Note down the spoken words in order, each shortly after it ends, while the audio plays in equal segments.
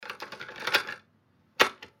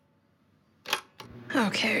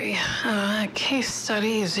Okay, case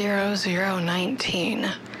study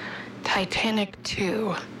 0019, Titanic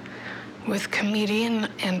II, with comedian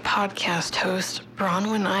and podcast host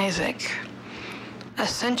Bronwyn Isaac. A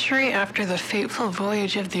century after the fateful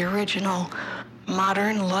voyage of the original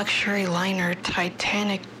modern luxury liner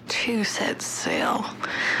Titanic II sets sail,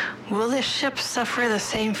 will this ship suffer the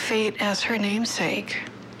same fate as her namesake?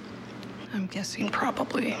 I'm guessing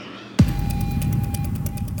probably.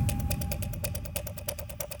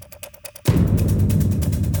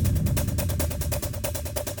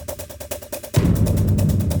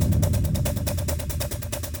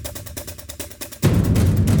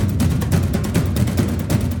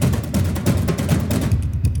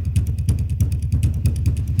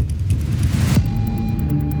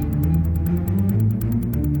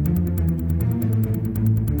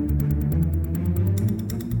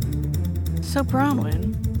 So,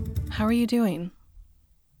 Bronwyn, how are you doing?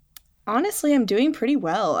 Honestly, I'm doing pretty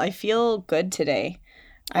well. I feel good today.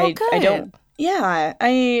 Good.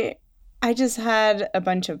 I just had a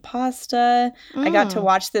bunch of pasta. I got to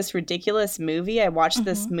watch this ridiculous movie. I watched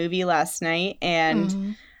this movie last night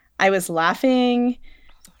and I was laughing.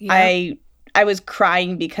 Yep. I was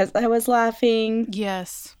crying because I was laughing.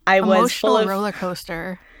 Yes. I was Emotional full of roller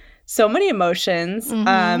coaster. So many emotions.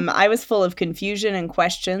 I was full of confusion and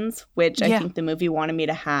questions, which I think the movie wanted me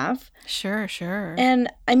to have. Sure. And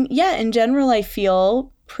in general, I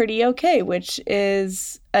feel pretty okay, which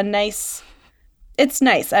is it's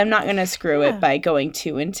nice. I'm not going to screw it by going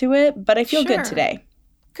too into it, but I feel good today.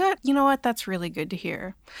 Good. You know what? That's really good to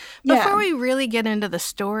hear. Before we really get into the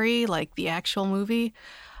story, like the actual movie,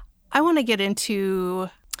 I want to get into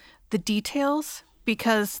the details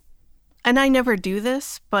because, and I never do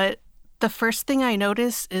this, but the first thing I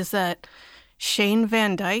noticed is that Shane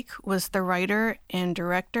Van Dyke was the writer and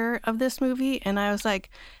director of this movie. And I was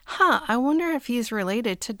like, I wonder if he's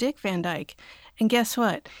related to Dick Van Dyke. And guess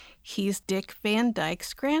what? He's Dick Van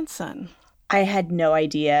Dyke's grandson. I had no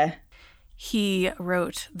idea. He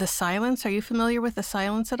wrote The Silence. Are you familiar with The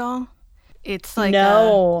Silence at all? It's like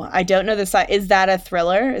No, I don't know Is that a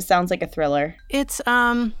thriller? It sounds like a thriller. It's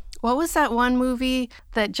what was that one movie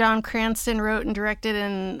that John Cranston wrote and directed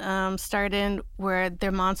and starred in where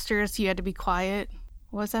they're monsters, you had to be quiet?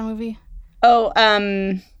 What was that movie? Oh,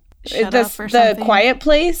 Shut Up or something? The Quiet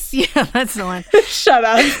Place? Yeah, that's the one. Shut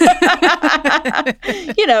Up.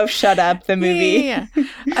 Shut Up, the movie. Yeah.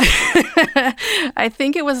 I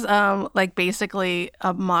think it was like basically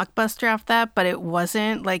a mockbuster of that, but it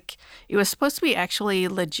wasn't. Like, it was supposed to be actually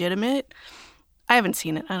legitimate. I haven't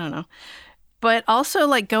seen it. I don't know. But also,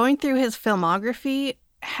 like, going through his filmography,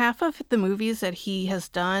 half of the movies that he has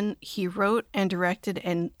done, he wrote and directed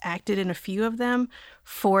and acted in a few of them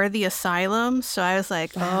for the Asylum. So I was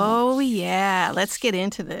like, oh, yeah, let's get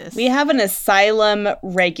into this. We have an Asylum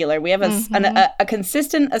regular. We have a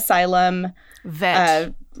consistent Asylum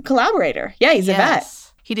vet collaborator. Yeah, he's a vet.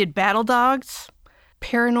 He did Battle Dogs,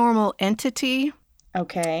 Paranormal Entity.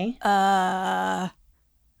 Okay.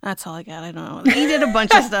 That's all I got. I don't know. He did a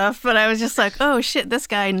bunch of stuff, but I was just like, oh, shit, this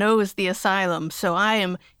guy knows the Asylum. So I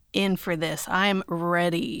am in for this. I'm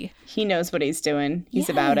ready. He knows what he's doing. He's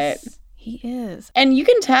about it. He is. And you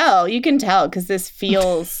can tell because this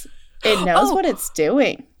feels, it knows what it's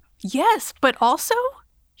doing. Yes, but also,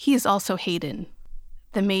 he is also Hayden,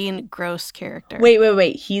 the main gross character.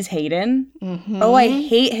 Wait. He's Hayden? Mm-hmm. Oh, I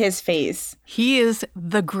hate his face. He is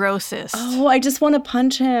the grossest. Oh, I just want to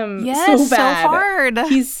punch him so bad. So hard.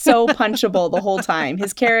 He's so punchable the whole time.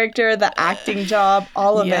 His character, the acting job,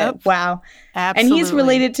 all of it. Wow. Absolutely. And he's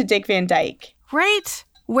related to Dick Van Dyke. Right.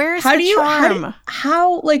 Where's the charm?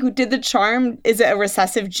 How did the charm, is it a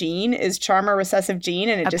recessive gene? Is charm a recessive gene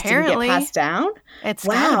and it just didn't get passed down? It's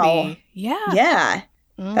gotta be. Yeah. Yeah.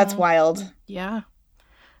 That's wild. Yeah.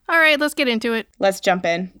 All right, let's get into it. Let's jump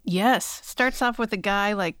in. Yes. Starts off with a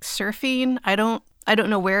guy like surfing. I don't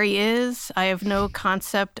know where he is. I have no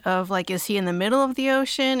concept of like, is he in the middle of the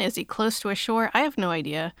ocean? Is he close to a shore? I have no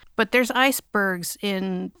idea. But there's icebergs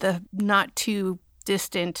in the not too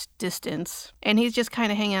distant distance. And he's just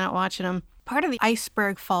kind of hanging out watching them. Part of the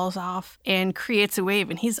iceberg falls off and creates a wave,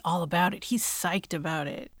 and he's all about it. He's psyched about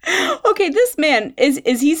it. Okay, this man, is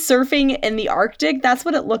he surfing in the Arctic? That's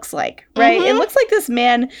what it looks like, right? It looks like this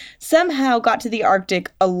man somehow got to the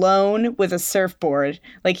Arctic alone with a surfboard.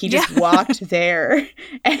 Like he just walked there,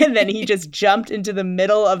 and then he just jumped into the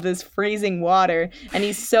middle of this freezing water, and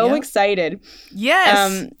he's so excited.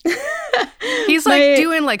 Yes. He's like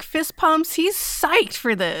doing like fist pumps. He's psyched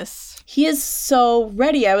for this. He is so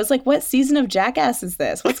ready. I was like, what season of Jackass is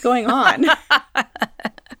this? What's going on?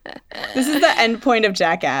 This is the end point of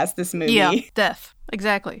Jackass, this movie. Yeah, death.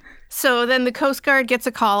 Exactly. So then the Coast Guard gets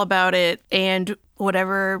a call about it and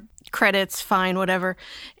whatever, credits, fine, whatever.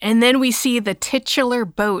 And then we see the titular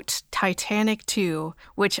boat, Titanic II,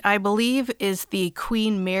 which I believe is the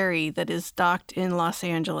Queen Mary that is docked in Los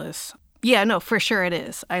Angeles. Yeah, no, for sure it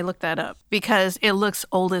is. I looked that up because it looks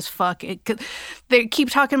old as fuck. They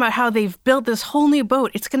keep talking about how they've built this whole new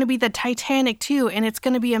boat. It's going to be the Titanic II, and it's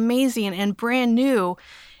going to be amazing and brand new.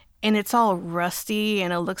 And it's all rusty,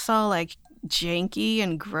 and it looks all like janky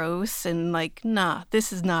and gross, and like, nah,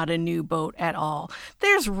 this is not a new boat at all.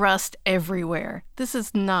 There's rust everywhere. This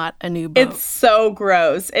is not a new boat. It's so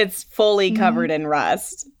gross. It's fully covered in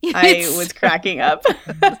rust. I was cracking up.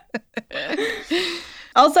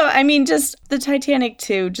 Also, I mean, just the Titanic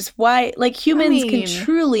too, just why, like, humans can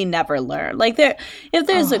truly never learn. Like, if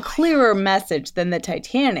there's a clearer message than the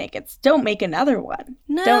Titanic, it's don't make another one.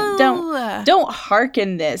 No. Don't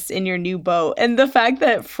hearken this in your new boat. And the fact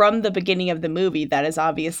that from the beginning of the movie, that is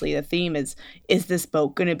obviously the theme is this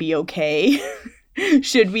boat going to be okay?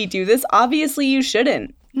 Should we do this? Obviously, you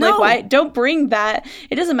shouldn't. No. Like, why? Don't bring that.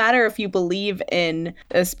 It doesn't matter if you believe in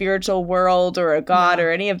a spiritual world or a god or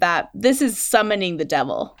any of that. This is summoning the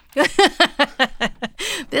devil.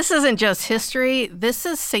 This isn't just history. This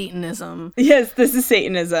is Satanism. Yes, this is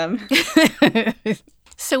Satanism.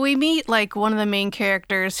 So we meet, like, one of the main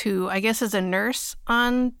characters who I guess is a nurse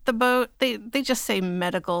on the boat. They just say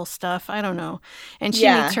medical stuff. I don't know. And she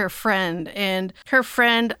meets her friend. And her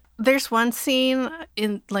friend, there's one scene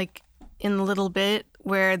in a little bit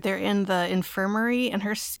where they're in the infirmary and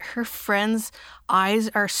her friend's eyes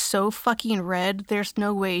are so fucking red. There's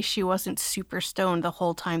no way she wasn't super stoned the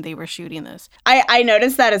whole time they were shooting this. I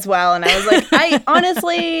noticed that as well. And I was like,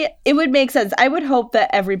 honestly, it would make sense. I would hope that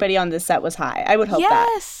everybody on this set was high. I would hope that.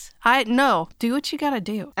 Yes. Do what you gotta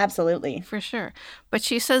do. Absolutely. For sure. But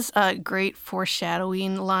she says a great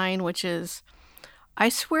foreshadowing line, which is, I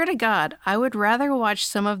swear to God, I would rather watch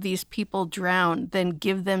some of these people drown than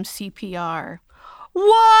give them CPR.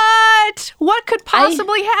 What? What could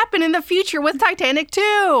possibly happen in the future with Titanic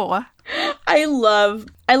 2? I love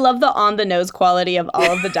the on-the-nose quality of all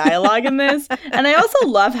of the dialogue in this. And I also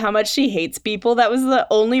love how much she hates people. That was the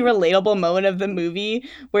only relatable moment of the movie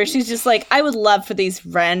where she's just like, I would love for these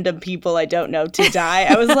random people I don't know to die.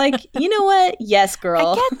 I was like, you know what? Yes,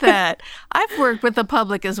 girl. I get that. I've worked with the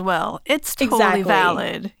public as well. It's totally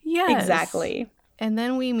valid. Yes. Exactly. And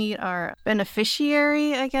then we meet our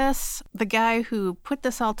beneficiary, I guess, the guy who put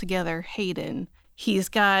this all together, Hayden. He's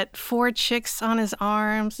got 4 chicks on his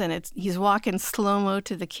arms, and he's walking slow-mo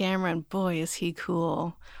to the camera, and boy, is he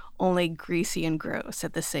cool. Only greasy and gross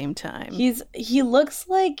at the same time. He looks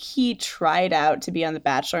like he tried out to be on The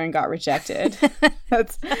Bachelor and got rejected. I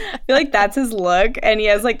feel like that's his look. And he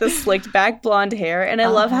has like the slicked back blonde hair. And I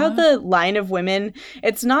love how the line of women,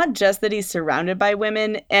 it's not just that he's surrounded by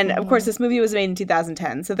women. And of course, this movie was made in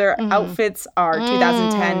 2010. So their outfits are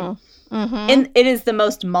 2010. And it is the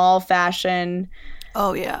most mall fashion.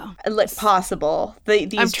 Oh, yeah. Possible.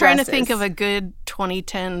 These I'm trying to think of a good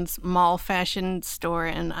 2010s mall fashion store.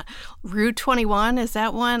 And Rue 21, is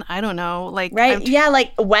that one? I don't know. Like, right? Yeah,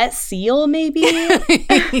 like Wet Seal, maybe?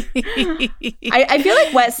 I feel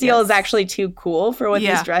like Wet Seal is actually too cool for what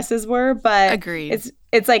these dresses were. But agreed.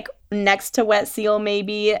 It's like next to Wet Seal,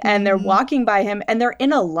 maybe. And they're walking by him, and they're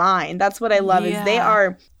in a line. That's what I love is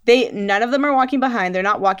none of them are walking behind. They're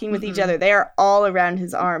not walking with each other. They are all around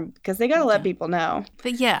his arm because they got to let people know.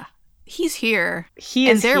 But yeah, he's here.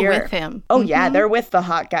 And they're with him. Oh, yeah. They're with the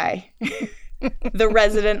hot guy. The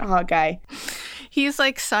resident hot guy. He's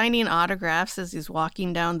like signing autographs as he's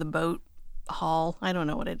walking down the boat hall. I don't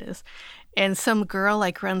know what it is. And some girl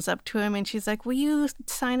like runs up to him and she's like, will you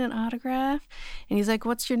sign an autograph? And he's like,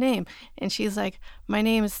 what's your name? And she's like, my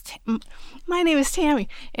name is Tammy.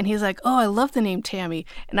 And he's like, oh, I love the name Tammy.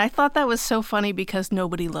 And I thought that was so funny because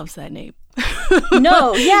nobody loves that name.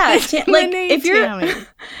 No, yeah. If you're Tammy.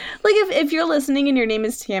 If you're listening and your name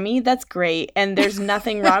is Tammy, that's great. And there's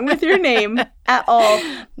nothing wrong with your name at all.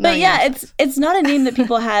 But it's not a name that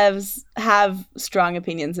people have strong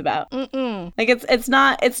opinions about. Mm-mm. Like it's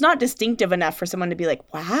not distinctive enough for someone to be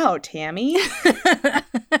like, wow, Tammy.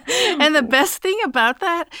 And the best thing about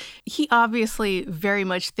that, he obviously very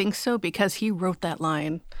much thinks so because he wrote that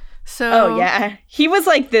line. So, oh, yeah. He was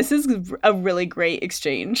like, this is a really great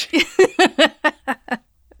exchange. I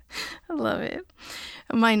love it.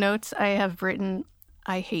 My notes, I have written,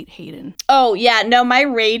 I hate Hayden. Oh, yeah. No, my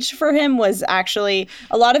rage for him was actually,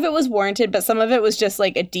 a lot of it was warranted, but some of it was just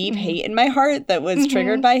like a deep hate in my heart that was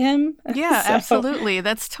triggered by him. Yeah, absolutely.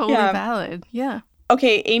 That's totally valid. Yeah.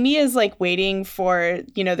 okay, Amy is like waiting for,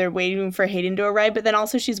 they're waiting for Hayden to arrive, but then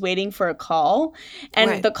also she's waiting for a call.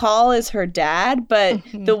 And the call is her dad. But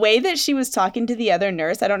the way that she was talking to the other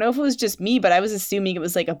nurse, I don't know if it was just me, but I was assuming it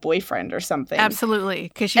was like a boyfriend or something. Absolutely.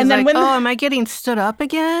 Because she's like, am I getting stood up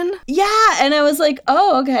again? Yeah. And I was like,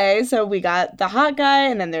 oh, okay. So we got the hot guy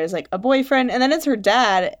and then there's like a boyfriend and then it's her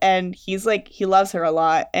dad. And he's like, he loves her a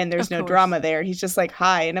lot and there's no drama there. He's just like,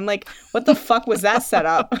 hi. And I'm like, what the fuck was that set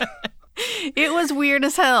up? It was weird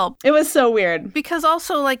as hell. It was so weird. Because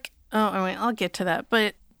also, like, I'll get to that.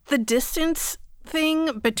 But the distance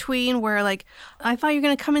thing between where, like, I thought you were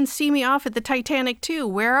going to come and see me off at the Titanic II.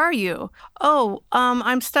 Where are you? Oh,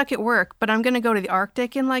 I'm stuck at work, but I'm going to go to the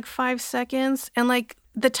Arctic in, like, 5 seconds. And, like,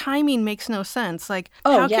 the timing makes no sense. Like,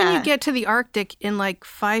 how can you get to the Arctic in, like,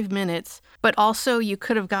 5 minutes, but also you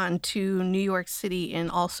could have gotten to New York City in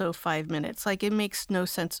also 5 minutes? Like, it makes no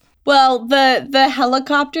sense. Well, the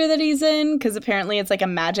helicopter that he's in, because apparently it's like a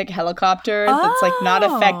magic helicopter that's like not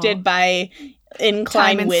affected by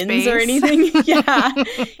incline winds or anything. Yeah.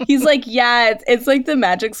 He's like, yeah, it's like the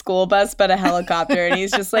magic school bus, but a helicopter. And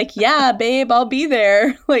he's just like, yeah, babe, I'll be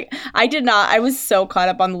there. Like, I was so caught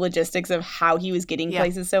up on the logistics of how he was getting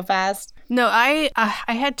places so fast. No, I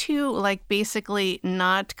had to, like, basically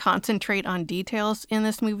not concentrate on details in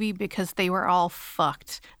this movie because they were all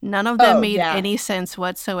fucked. None of them made any sense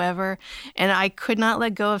whatsoever. And I could not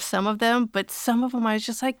let go of some of them, but some of them I was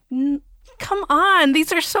just like, come on,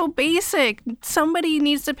 these are so basic. Somebody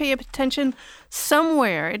needs to pay attention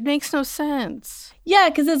somewhere. It makes no sense. Yeah,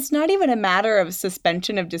 because it's not even a matter of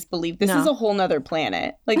suspension of disbelief. This is a whole nother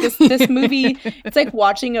planet. Like, this movie, it's like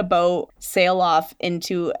watching a boat sail off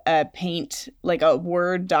into a paint, like a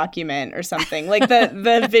Word document or something. Like,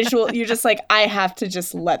 the visual, you're just like, I have to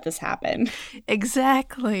just let this happen.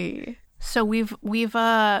 Exactly. So we've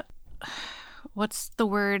what's the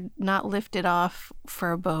word? Not lifted off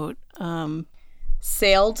for a boat.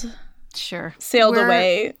 Sailed. Sure. Sailed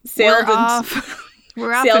away. Sailed off.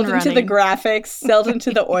 We're off sailed and into running. the graphics. Sailed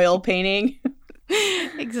into the oil painting.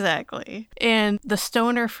 Exactly. And the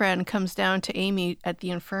stoner friend comes down to Amy at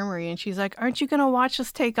the infirmary and she's like, aren't you going to watch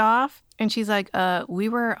us take off? And she's like, we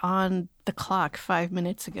were on the clock 5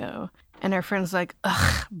 minutes ago. And her friend's like,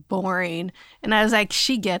 ugh, boring. And I was like,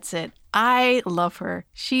 she gets it. I love her.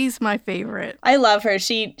 She's my favorite. I love her.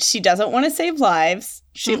 She doesn't want to save lives.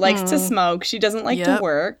 She likes to smoke. She doesn't like to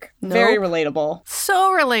work. Nope. Very relatable.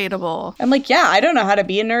 So relatable. I'm like, yeah, I don't know how to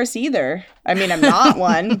be a nurse either. I mean, I'm not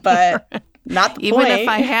one, but not the point. Even if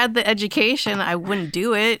I had the education, I wouldn't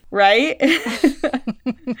do it. Right?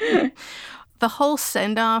 The whole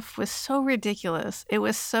send-off was so ridiculous. It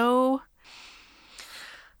was so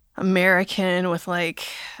American with, like,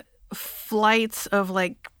 flights of,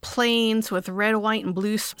 like, planes with red, white, and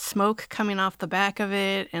blue smoke coming off the back of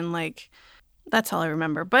it. And, like, that's all I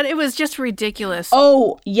remember. But it was just ridiculous.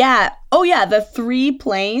 Oh, yeah. The 3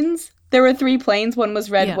 planes. There were 3 planes. One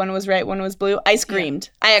was red, one was white, one was blue. I screamed.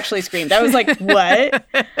 Yeah. I actually screamed. I was like, what?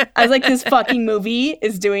 I was like, this fucking movie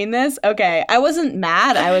is doing this? Okay. I wasn't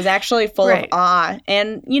mad. I was actually full of awe.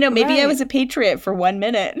 And, maybe I was a patriot for 1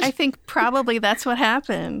 minute. I think probably that's what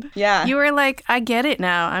happened. Yeah. You were like, I get it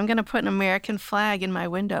now. I'm going to put an American flag in my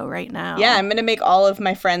window right now. Yeah, I'm going to make all of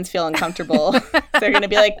my friends feel uncomfortable. They're going to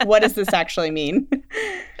be like, what does this actually mean?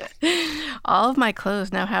 All of my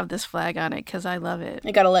clothes now have this flag on it because I love it.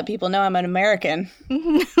 I got to let people know I'm an American.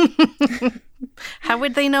 How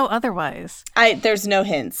would they know otherwise? There's no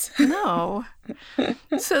hints. No.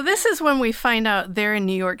 So this is when we find out they're in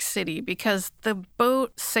New York City because the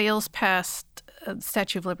boat sails past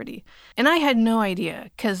Statue of Liberty. And I had no idea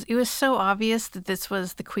because it was so obvious that this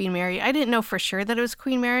was the Queen Mary. I didn't know for sure that it was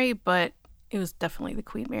Queen Mary, but it was definitely the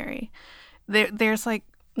Queen Mary. There's like,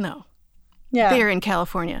 no. Yeah. They're in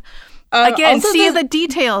California. Again, see the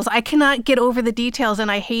details. I cannot get over the details,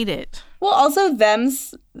 and I hate it. Well, also them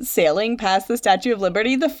sailing past the Statue of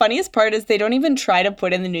Liberty, the funniest part is they don't even try to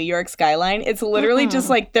put in the New York skyline. It's literally just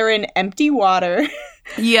like they're in empty water.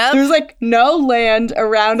 Yep. There's like no land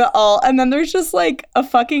around at all. And then there's just like a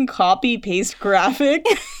fucking copy-paste graphic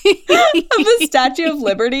of the Statue of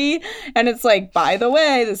Liberty. And it's like, by the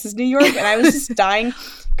way, this is New York. And I was just dying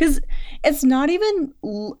because it's not even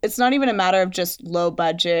a matter of just low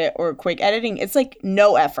budget or quick editing. It's like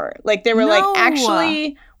no effort. Like they were like,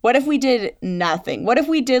 actually, what if we did nothing? What if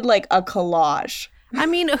we did like a collage? I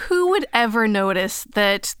mean, who would ever notice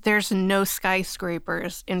that there's no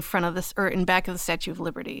skyscrapers in front of this or in back of the Statue of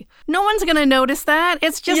Liberty? No one's going to notice that.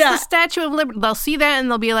 It's just the Statue of Liberty. They'll see that and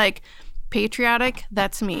they'll be like, patriotic,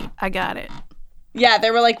 that's me. I got it. Yeah,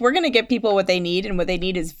 they were like, we're going to get people what they need, and what they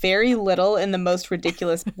need is very little in the most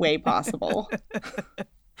ridiculous way possible.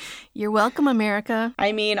 You're welcome, America.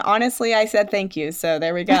 I mean, honestly, I said thank you, so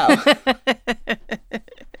there we go.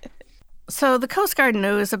 So the Coast Guard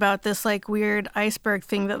knows about this like weird iceberg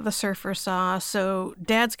thing that the surfer saw, so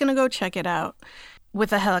Dad's gonna go check it out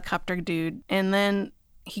with a helicopter dude, and then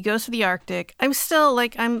he goes to the Arctic. I'm still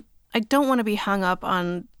like, I don't want to be hung up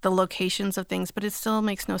on the locations of things, but it still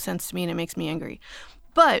makes no sense to me and it makes me angry.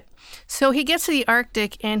 But so he gets to the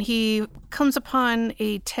Arctic and he comes upon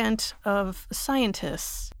a tent of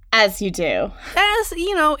scientists. As you do. As,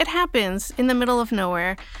 you know, it happens in the middle of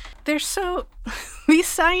nowhere. They're so, these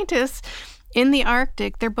scientists in the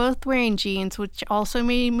Arctic, they're both wearing jeans, which also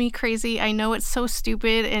made me crazy. I know it's so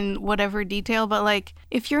stupid in whatever detail, but like,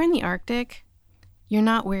 if you're in the Arctic, you're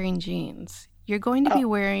not wearing jeans. You're going to be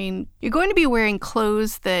wearing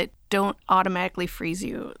clothes that don't automatically freeze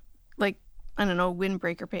you. Like, I don't know,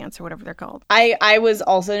 windbreaker pants or whatever they're called. I was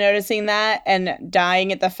also noticing that and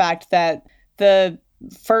dying at the fact that the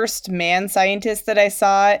first man scientist that I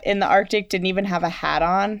saw in the Arctic didn't even have a hat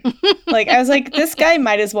on. Like, I was like, this guy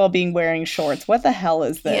might as well be wearing shorts. What the hell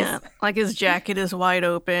is this? Yeah, like his jacket is wide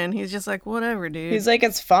open. He's just like, whatever, dude. He's like,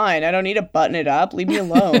 it's fine. I don't need to button it up. Leave me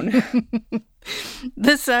alone.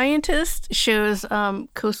 The scientist shows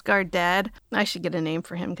Coast Guard Dad. I should get a name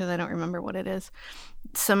for him because I don't remember what it is.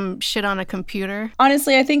 Some shit on a computer.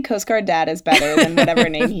 Honestly, I think Coast Guard Dad is better than whatever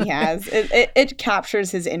name he has. It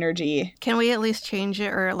captures his energy. Can we at least change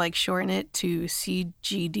it or like shorten it to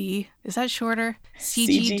CGD? Is that shorter?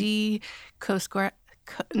 CGD, Coast Guard.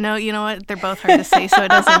 No, you know what? They're both hard to say, so it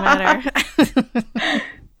doesn't matter.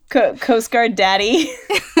 Coast Guard Daddy.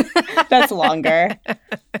 That's longer.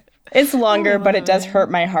 It's longer, but it does hurt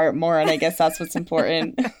my heart more, and I guess that's what's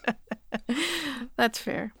important. That's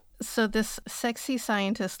fair. So this sexy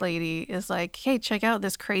scientist lady is like, hey, check out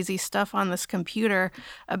this crazy stuff on this computer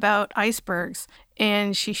about icebergs.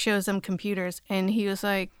 And she shows him computers. And he was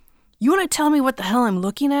like, you want to tell me what the hell I'm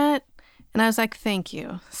looking at? And I was like, thank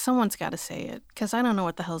you. Someone's got to say it because I don't know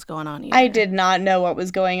what the hell's going on either. I did not know what was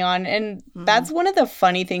going on. And that's one of the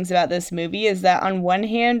funny things about this movie is that on one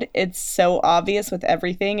hand, it's so obvious with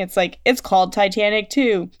everything. It's like, it's called Titanic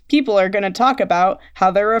II. People are going to talk about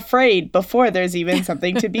how they're afraid before there's even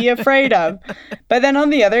something to be afraid of. But then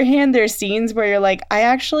on the other hand, there's scenes where you're like, I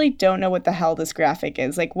actually don't know what the hell this graphic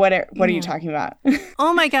is. Like, what are you talking about?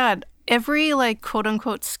 Oh my God. Every like quote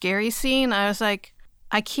unquote scary scene, I was like,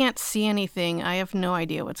 I can't see anything. I have no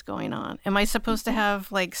idea what's going on. Am I supposed to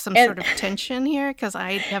have like some sort of tension here? Because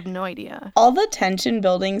I have no idea. All the tension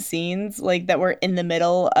building scenes like that were in the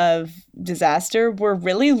middle of disaster were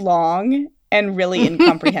really long and really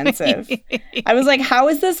incomprehensive. I was like, how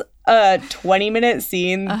is this a 20-minute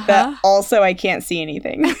scene that also I can't see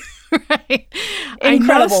anything? Right.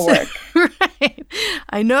 Incredible work. Right.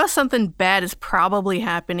 I know something bad is probably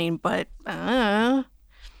happening, but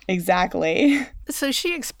Exactly. So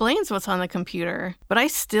she explains what's on the computer, but I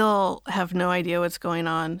still have no idea what's going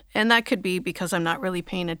on. And that could be because I'm not really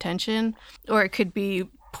paying attention, or it could be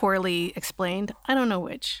poorly explained. I don't know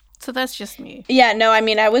which. So that's just me. Yeah, no, I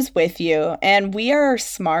mean, I was with you. And we are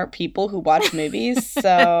smart people who watch movies,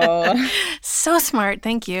 so... So smart,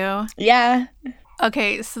 thank you. Yeah.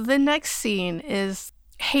 Okay, so the next scene is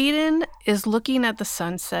Hayden is looking at the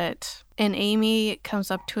sunset, and Amy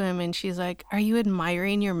comes up to him and she's like, are you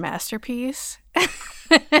admiring your masterpiece?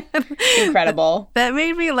 Incredible. That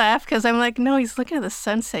made me laugh because I'm like, no, he's looking at the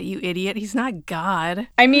sunset, you idiot. He's not God.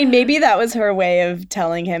 I mean, maybe that was her way of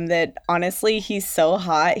telling him that, honestly, he's so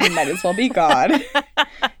hot, he might as well be God.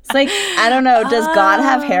 It's like, I don't know, does God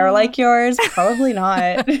have hair like yours? Probably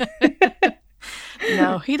not.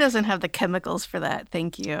 No, he doesn't have the chemicals for that.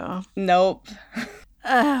 Thank you. Nope.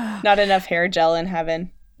 Not enough hair gel in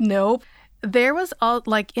heaven. Nope. There was all,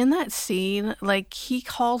 like, in that scene, like, he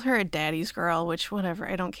called her a daddy's girl, which, whatever,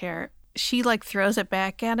 I don't care. She, like, throws it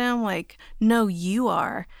back at him, like, no, you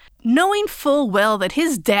are. Knowing full well that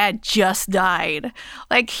his dad just died.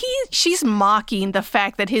 Like, she's mocking the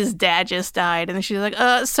fact that his dad just died. And then she's like,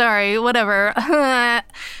 sorry, whatever.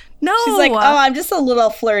 No. She's like, oh, I'm just a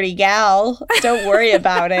little flirty gal. Don't worry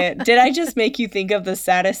about it. Did I just make you think of the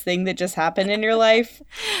saddest thing that just happened in your life?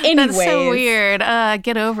 Anyways. That's so weird.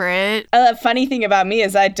 Get over it. Funny thing about me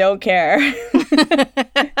is I don't care.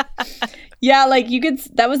 Yeah, like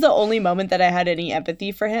that was the only moment that I had any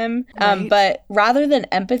empathy for him. Right. But rather than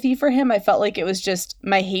empathy for him, I felt like it was just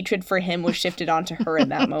my hatred for him was shifted onto her in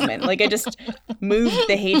that moment. Like I just moved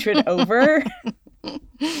the hatred over.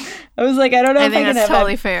 I was like, I don't know if I can have... that's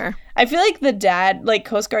totally fair. I feel like the dad, like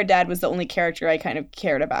Coast Guard Dad was the only character I kind of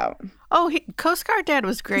cared about. Oh, Coast Guard Dad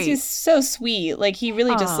was great. He's so sweet. Like, he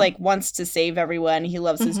really just, like, wants to save everyone. He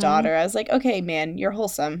loves his daughter. I was like, okay, man, you're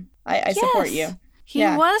wholesome. I support you. He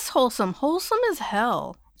was wholesome. Wholesome as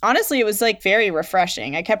hell. Honestly, it was like very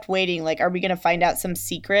refreshing. I kept waiting, like, are we going to find out some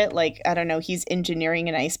secret? Like, I don't know, he's engineering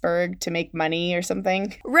an iceberg to make money or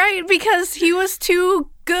something. Right, because he was too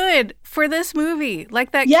good for this movie.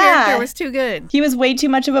 Like, that character was too good. He was way too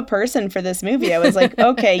much of a person for this movie. I was like,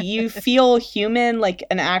 okay, you feel human, like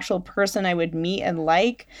an actual person I would meet and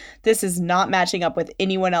like. This is not matching up with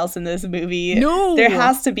anyone else in this movie. No. There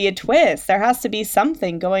has to be a twist. There has to be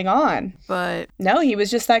something going on. But no, he was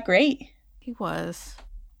just that great. He was.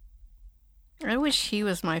 I wish he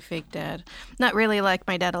was my fake dad. Not really like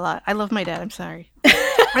my dad a lot. I love my dad. I'm sorry.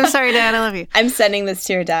 I'm sorry, Dad. I love you. I'm sending this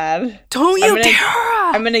to your dad. Don't you dare!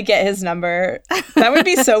 I'm going to get his number. That would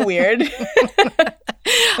be so weird.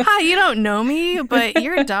 Hi, you don't know me, but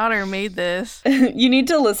your daughter made this. You need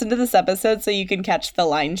to listen to this episode so you can catch the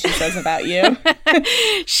line she says about you.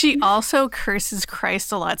 She also curses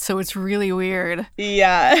Christ a lot, so it's really weird.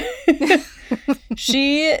 Yeah.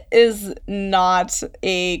 She is not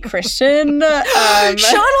a Christian. Shut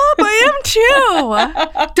up! I am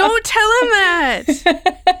too. Don't tell him that.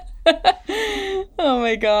 Oh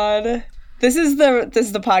my god! This is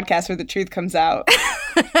the podcast where the truth comes out.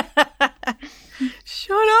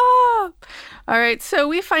 Shut up! All right, so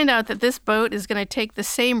we find out that this boat is going to take the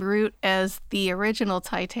same route as the original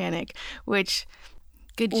Titanic, which.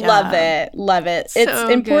 Good job. Love it.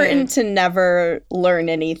 It's important to never learn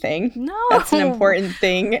anything. No. That's an important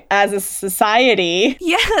thing as a society.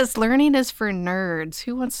 Yes, learning is for nerds.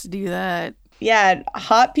 Who wants to do that? Yeah,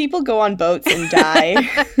 hot people go on boats and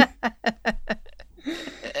die.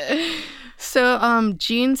 So,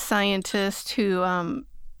 Gene's scientist who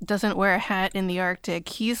doesn't wear a hat in the Arctic,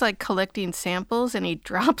 he's like collecting samples and he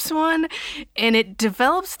drops one and it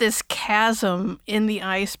develops this chasm in the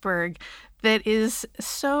iceberg that is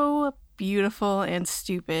so beautiful and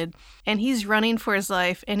stupid. And he's running for his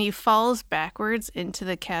life and he falls backwards into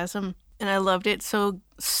the chasm. And I loved it so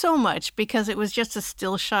much because it was just a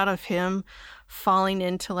still shot of him falling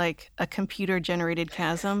into like a computer generated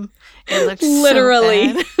chasm. It looked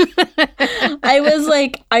literally so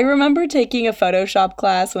bad. I remember taking a Photoshop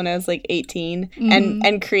class when I was like 18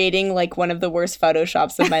 and creating like one of the worst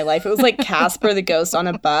Photoshops of my life. It was like Casper the Ghost on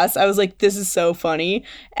a bus. I was like, this is so funny.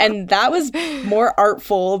 And that was more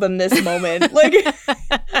artful than this moment. Like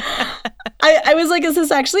I was like, is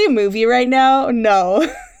this actually a movie right now? No.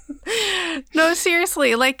 No,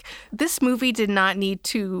 seriously, like this movie did not need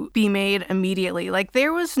to be made immediately. Like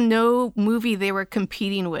there was no movie they were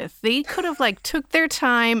competing with. They could have like took their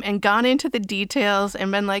time and gone into the details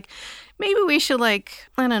and been like, maybe we should like,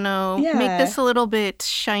 I don't know, make this a little bit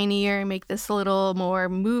shinier, make this a little more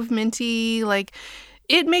movementy. Like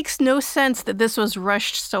it makes no sense that this was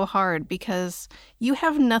rushed so hard because you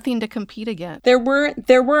have nothing to compete against. There weren't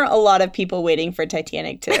a lot of people waiting for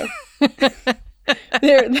Titanic II.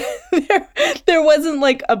 There wasn't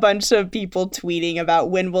like a bunch of people tweeting about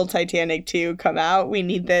when will Titanic 2 come out. We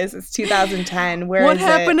need this. It's 2010. What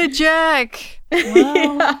happened to Jack?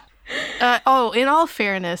 Well, in all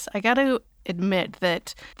fairness, I got to admit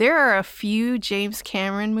that there are a few James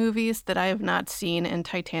Cameron movies that I have not seen, and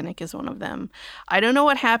Titanic is one of them. I don't know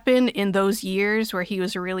what happened in those years where he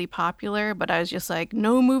was really popular, but I was just like,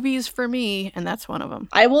 no movies for me, and that's one of them.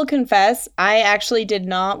 I will confess, I actually did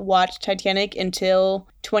not watch Titanic until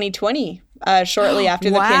 2020. Shortly after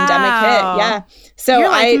the pandemic hit. Yeah. So you're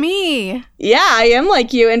like me. Yeah, I am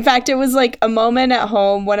like you. In fact, it was like a moment at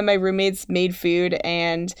home. One of my roommates made food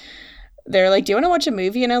and they're like, do you want to watch a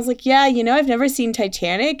movie? And I was like, yeah, I've never seen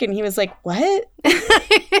Titanic. And he was like, what?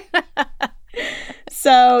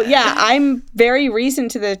 So, yeah, I'm very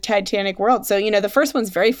recent to the Titanic world. So, the first one's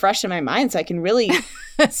very fresh in my mind. So I can really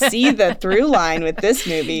see the through line with this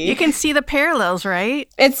movie. You can see the parallels, right?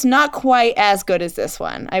 It's not quite as good as this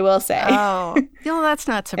one, I will say. Oh, that's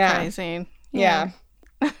not surprising. Yeah.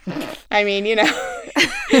 I mean,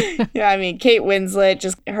 Kate Winslet,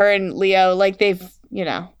 just her and Leo, like they've,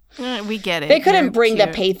 we get it. They couldn't bring the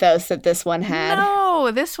pathos that this one had. No,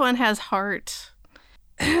 this one has heart.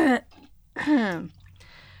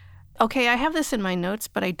 Okay, I have this in my notes,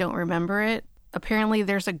 but I don't remember it. Apparently,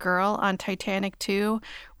 there's a girl on Titanic 2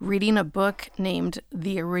 reading a book named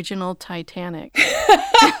The Original Titanic.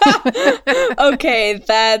 Okay,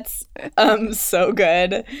 that's so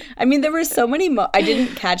good. I mean, there were so many I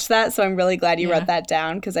didn't catch that, so I'm really glad you wrote that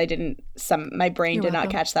down because my brain did not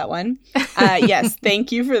catch that one. Yes,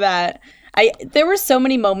 thank you for that. There were so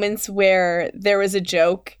many moments where there was a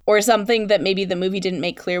joke or something that maybe the movie didn't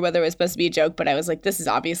make clear whether it was supposed to be a joke, but I was like, this is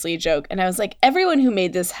obviously a joke. And I was like, everyone who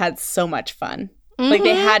made this had so much fun. Like,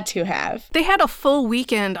 they had to have. They had a full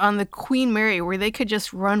weekend on the Queen Mary where they could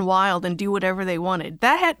just run wild and do whatever they wanted.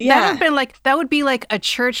 That would be like a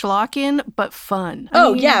church lock-in, but fun.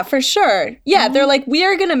 Yeah, for sure. Yeah, they're like, we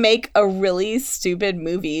are going to make a really stupid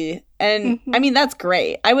movie. And, I mean, that's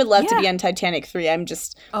great. I would love to be on Titanic 3. I'm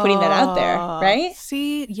just putting that out there, right?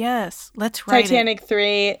 See, yes. Let's write Titanic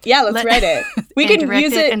 3. Yeah, let's write it. We can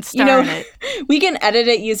use it, and star in it. We can edit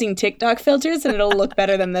it using TikTok filters and it'll look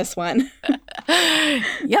better than this one.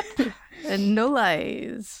 Yep. And no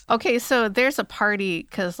lies. Okay, so there's a party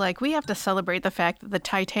because, like, we have to celebrate the fact that the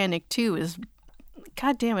Titanic II is,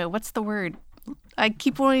 God damn it, what's the word? I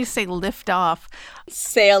keep wanting to say lift off.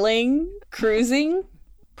 Sailing, cruising,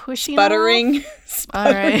 pushing, sputtering,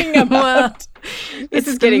 all right. About. Well,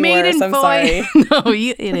 it's getting worse. I'm sorry. No,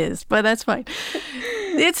 it is, but that's fine.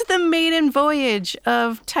 It's the maiden voyage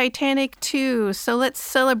of Titanic II, so let's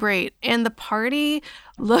celebrate. And the party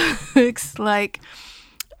looks like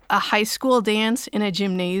a high school dance in a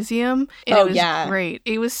gymnasium. And it was great.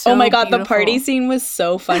 It was so Oh my God, beautiful. The party scene was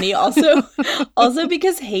so funny. Also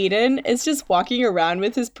because Hayden is just walking around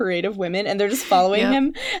with his parade of women and they're just following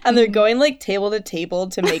him and they're going like table to table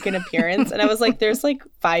to make an appearance. And I was like, there's like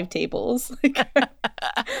 5 tables.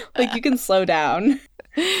 Like you can slow down.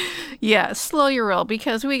 Yeah, slow your roll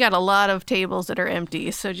because we got a lot of tables that are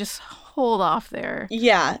empty. So just hold off there.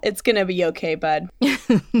 Yeah, it's going to be okay, bud.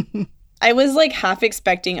 I was like half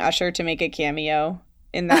expecting Usher to make a cameo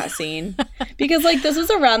in that scene because like this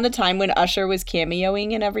was around the time when Usher was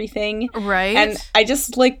cameoing and everything. Right. And I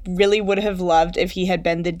just like really would have loved if he had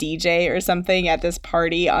been the DJ or something at this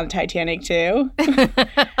party on Titanic 2.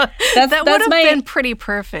 That would have been pretty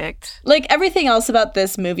perfect. Like everything else about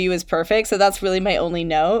this movie was perfect. So that's really my only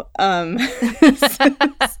note. Is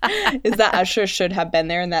that Usher should have been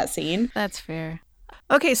there in that scene. That's fair.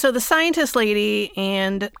 Okay, so the scientist lady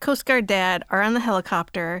and Coast Guard dad are on the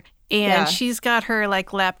helicopter, and she's got her,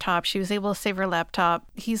 like, laptop. She was able to save her laptop.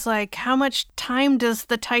 He's like, how much time does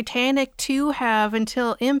the Titanic II have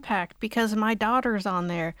until impact? Because my daughter's on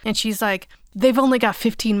there. And she's like, they've only got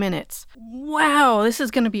 15 minutes. Wow, this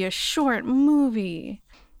is going to be a short movie.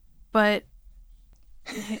 But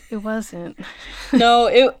it wasn't.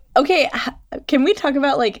 No, okay, can we talk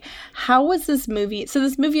about, like, how was this movie? So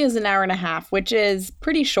this movie is an hour and a half, which is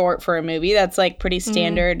pretty short for a movie. That's, like, pretty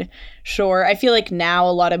standard short. I feel like now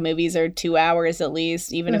a lot of movies are 2 hours at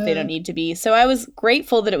least, even if they don't need to be. So I was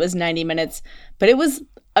grateful that it was 90 minutes, but it was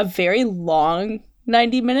a very long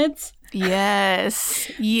 90 minutes.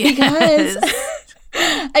 Yes. Because...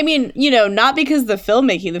 I mean, you know, not because the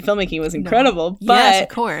filmmaking was incredible, but yes, of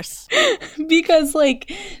course. Because like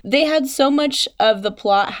they had so much of the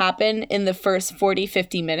plot happen in the first 40,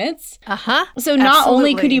 50 minutes. So not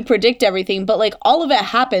only could you predict everything, but like all of it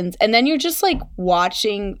happens and then you're just like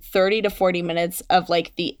watching 30 to 40 minutes of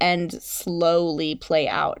like the end slowly play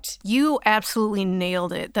out. You absolutely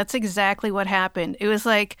nailed it. That's exactly what happened. It was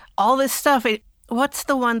like all this stuff. What's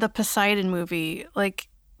the one, the Poseidon movie? Like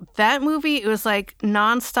that movie, it was like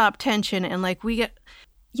nonstop tension and like we get,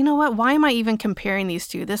 you know what? Why am I even comparing these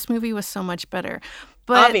two? This movie was so much better.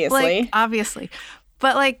 But obviously.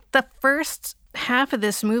 But like the first half of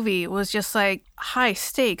this movie was just like high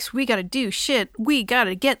stakes. We got to do shit. We got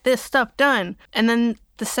to get this stuff done. And then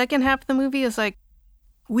the second half of the movie is like,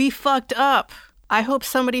 we fucked up. I hope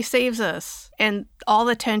somebody saves us. And all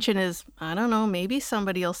the tension is, I don't know, maybe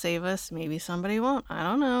somebody will save us. Maybe somebody won't. I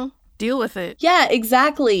don't know. Deal with it. Yeah,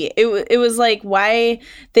 exactly. It was like why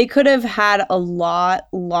they could have had a lot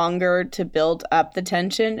longer to build up the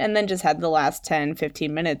tension and then just had the last 10,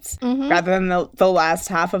 15 minutes rather than the last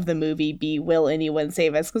half of the movie be will anyone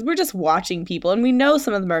save us? Because we're just watching people and we know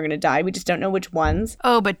some of them are going to die. We just don't know which ones.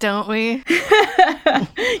 Oh, but don't we?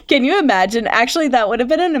 Can you imagine? Actually, that would have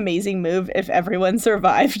been an amazing move if everyone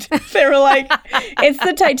survived. They were like, it's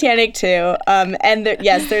the Titanic II. And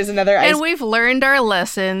there's another ice. And we've learned our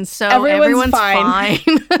lessons, so everyone's fine.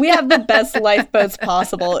 We have the best lifeboats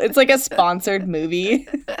possible. It's like a sponsored movie.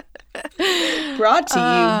 Brought to you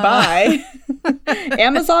by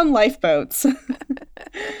Amazon Lifeboats.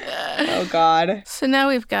 Oh, God. So now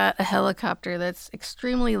we've got a helicopter that's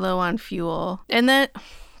extremely low on fuel. And then,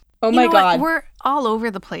 oh my God, we're all over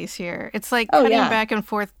the place here. It's like cutting back and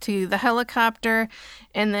forth to the helicopter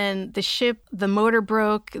and then the ship, the motor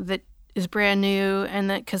broke that is brand new. And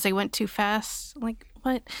then because they went too fast, like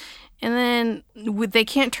what? And then they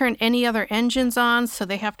can't turn any other engines on, so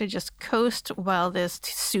they have to just coast while this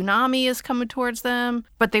tsunami is coming towards them.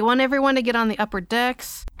 But they want everyone to get on the upper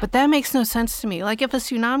decks. But that makes no sense to me. Like, if a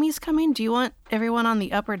tsunami's coming, do you want everyone on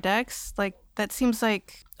the upper decks? Like, That seems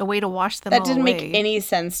like a way to wash them That all didn't away. make any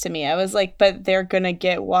sense to me. I was like, but they're gonna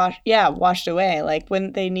get washed away. Like,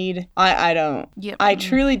 when they need, I don't. Yep. I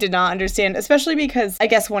truly did not understand, especially because I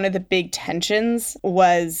guess one of the big tensions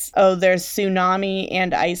was, there's tsunami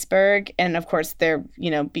and iceberg, and of course they're,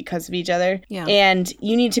 because of each other. Yeah. And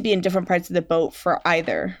you need to be in different parts of the boat for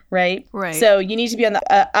either, right? Right. So you need to be on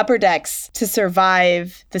the upper decks to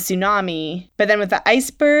survive the tsunami, but then with the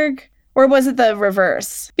iceberg. Or was it the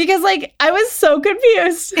reverse? Because, I was so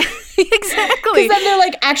confused. Exactly. Because then they're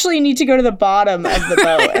like, actually, you need to go to the bottom of the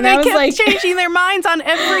boat. And they I was kept changing their minds on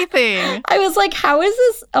everything. I was like, how is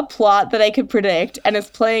this a plot that I could predict and it's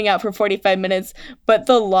playing out for 45 minutes, but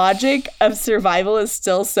the logic of survival is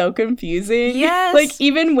still so confusing? Yes.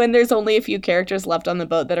 Even when there's only a few characters left on the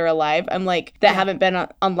boat that are alive, I'm like, that haven't been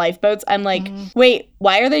on lifeboats, I'm like, wait,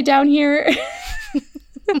 why are they down here?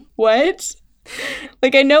 What?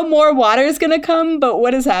 I know more water is going to come, but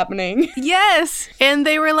what is happening? Yes. And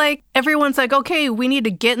they were like, everyone's like, okay, we need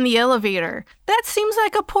to get in the elevator. That seems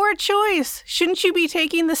like a poor choice. Shouldn't you be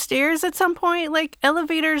taking the stairs at some point?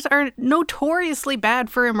 Elevators are notoriously bad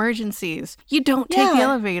for emergencies. You don't take the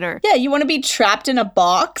elevator. Yeah, you want to be trapped in a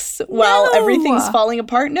box while everything's falling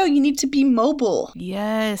apart? No, you need to be mobile.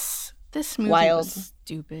 Yes. This movie was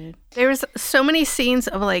stupid. There was so many scenes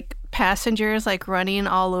of passengers running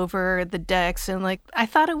all over the decks, and I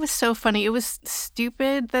thought it was so funny. It was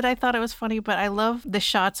stupid that I thought it was funny, but I love the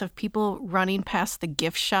shots of people running past the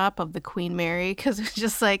gift shop of the Queen Mary, because it's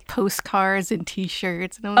just postcards and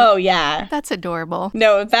t-shirts. And yeah, that's adorable.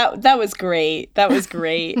 No, that was great. That was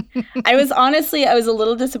great. I was a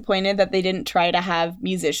little disappointed that they didn't try to have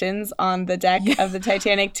musicians on the deck of the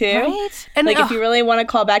Titanic II. Right? And if you really want to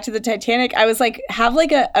call back to the Titanic, I was have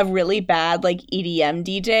a really bad EDM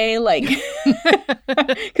DJ, because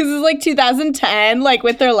it's 2010,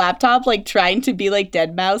 with their laptop, trying to be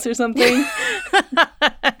Deadmau5 or something.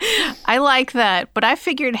 I like that, but I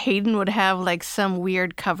figured Hayden would have some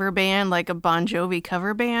weird cover band, a Bon Jovi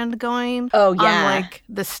cover band going. Oh yeah, on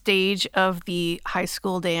the stage of the high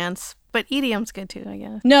school dance. But EDM's good too, I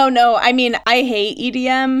guess. No. I mean, I hate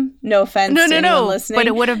EDM. No offense to anyone listening. But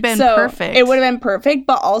it would have been perfect. It would have been perfect,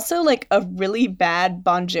 but also a really bad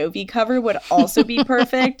Bon Jovi cover would also be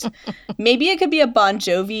perfect. Maybe it could be a Bon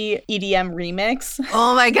Jovi EDM remix.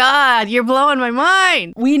 Oh my God, you're blowing my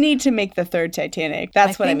mind. We need to make the third Titanic.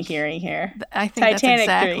 That's what I'm hearing here. I think Titanic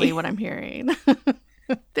that's exactly 3. What I'm hearing.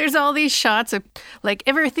 There's all these shots of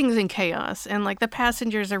everything's in chaos, and the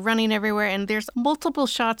passengers are running everywhere, and there's multiple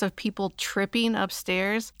shots of people tripping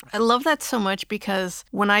upstairs. I love that so much because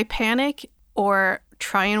when I panic or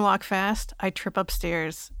try and walk fast, I trip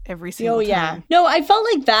upstairs every single time. No, I felt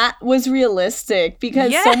that was realistic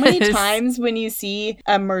because so many times when you see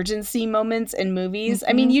emergency moments in movies,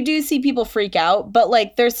 I mean, you do see people freak out, but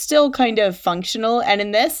they're still kind of functional. And in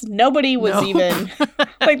this, nobody was even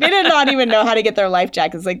they did not even know how to get their life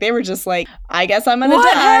jackets. They were just I guess I'm gonna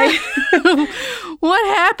die.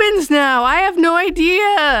 What happens now? I have no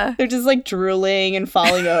idea. They're just drooling and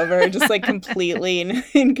falling over, just completely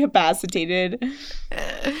incapacitated.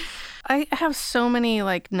 I have so many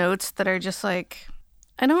notes that are just I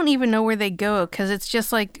don't even know where they go, because it's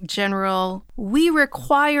just general, we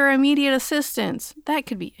require immediate assistance. That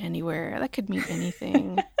could be anywhere. That could mean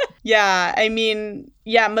anything. Yeah, I mean,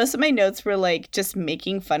 most of my notes were just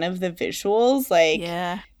making fun of the visuals.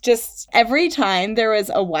 Just every time there was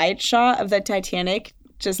a wide shot of the Titanic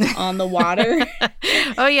just on the water.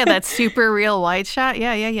 Oh yeah, that super real wide shot.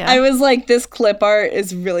 Yeah. I was this clip art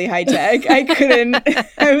is really high tech. I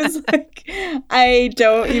was I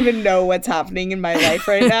don't even know what's happening in my life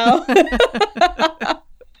right now.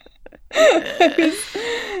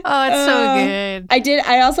 Oh, it's so good.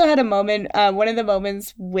 I also had a moment, one of the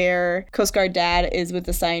moments where Coast Guard dad is with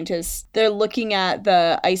the scientists. They're looking at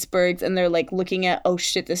the icebergs and they're looking at, oh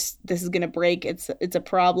shit, this is gonna break. It's a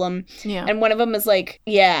problem. Yeah. And one of them is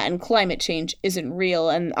and climate change isn't real.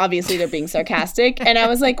 And obviously they're being sarcastic. And I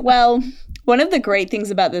was well, one of the great things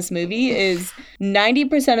about this movie is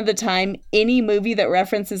 90% of the time, any movie that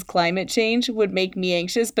references climate change would make me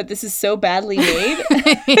anxious, but this is so badly made.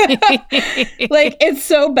 It's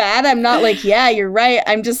so bad. I'm not yeah, you're right.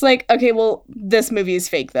 I'm just okay, well, this movie is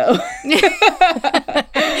fake though.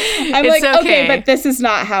 I'm okay, but this is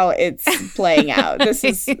not how it's playing out. This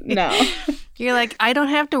is, no. You're like, I don't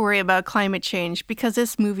have to worry about climate change because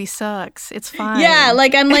this movie sucks. It's fine. Yeah,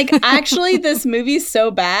 like I'm like, actually, this movie's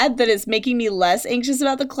so bad that it's making me less anxious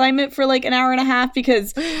about the climate for like an hour and a half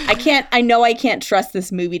because I know I can't trust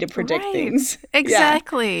this movie to predict things.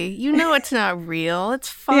 Exactly. Yeah. You know it's not real. It's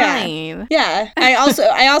fine. Yeah. I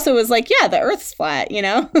also was like, yeah, the Earth's flat, you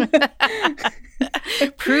know?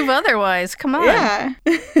 Prove otherwise. Come on. Yeah.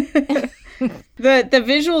 The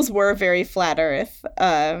visuals were very flat Earth.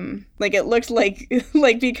 Like it looked like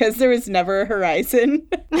because there was never a horizon.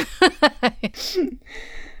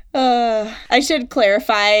 I should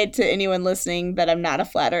clarify to anyone listening that I'm not a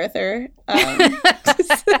flat earther.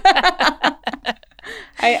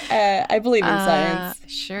 I believe in science.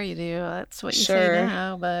 Sure you do. That's what you say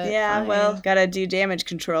now, but yeah, fine. Well, gotta do damage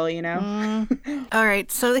control, you know? All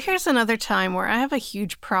right, so here's another time where I have a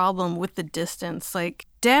huge problem with the distance. Like,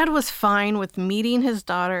 Dad was fine with meeting his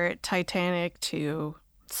daughter at Titanic II.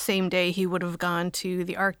 Same day he would have gone to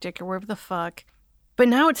the Arctic or wherever the fuck. But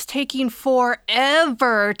now it's taking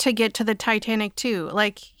forever to get to the Titanic II.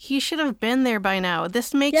 Like, he should have been there by now.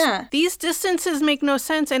 These distances make no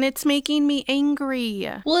sense, and it's making me angry.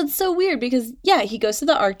 Well, it's so weird because, he goes to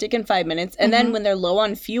the Arctic in 5 minutes, and then when they're low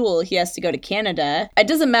on fuel, he has to go to Canada. It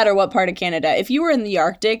doesn't matter what part of Canada. If you were in the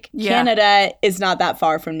Arctic, Canada is not that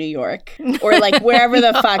far from New York. Or, like, wherever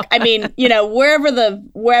the fuck. I mean, you know, wherever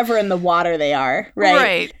in the water they are, right?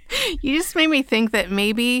 Right. You just made me think that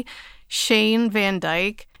maybe Shane Van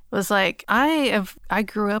Dyke was like, I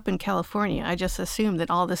grew up in California. I just assumed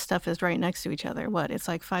that all this stuff is right next to each other. What? It's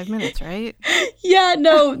like 5 minutes, right? Yeah,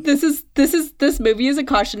 no, this movie is a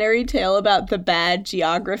cautionary tale about the bad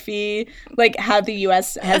geography, like how the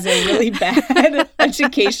US has a really bad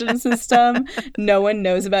education system. No one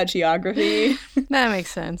knows about geography. That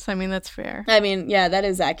makes sense. I mean, that's fair. I mean, yeah, that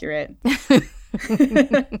is accurate.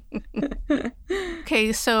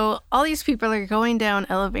 Okay, so all these people are going down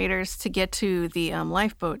elevators to get to the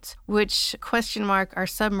lifeboats, which, are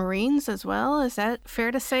submarines as well? Is that fair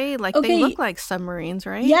to say? Like, they look like submarines,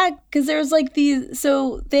 right? Yeah, because there's like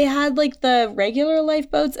so they had like the regular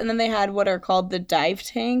lifeboats, and then they had what are called the dive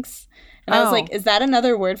tanks. And I was like, is that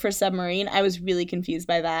another word for submarine? I was really confused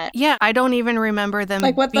by that. Yeah, I don't even remember them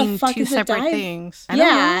like, what being the fuck two separate things.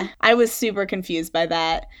 I was super confused by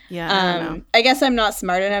that. Yeah, I guess I'm not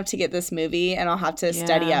smart enough to get this movie, and I'll have to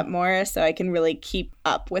study up more so I can really keep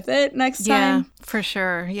up with it next time. Yeah, for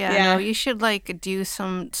sure. Yeah, no, you should like do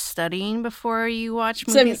some studying before you watch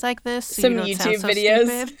movies like this. So some YouTube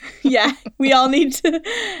videos. Yeah, we all need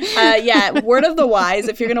to. Word of the wise,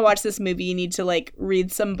 if you're going to watch this movie, you need to like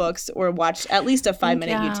read some books or watch at least a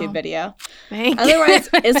 5-minute YouTube video. Otherwise,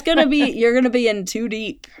 you're gonna be in too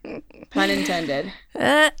deep. Pun intended.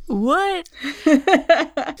 What?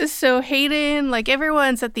 So Hayden, like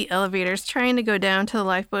everyone's at the elevators trying to go down to the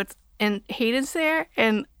lifeboats, and Hayden's there,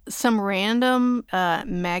 and some random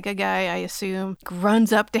MAGA guy, I assume,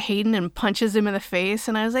 runs up to Hayden and punches him in the face.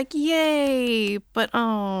 And I was like, yay. But,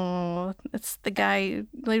 it's the guy,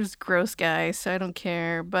 like, this gross guy, so I don't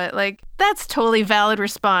care. But, like, that's totally valid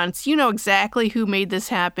response. You know exactly who made this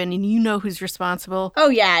happen, and you know who's responsible. Oh,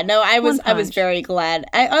 yeah. No, I was very glad.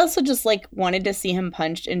 I also just, like, wanted to see him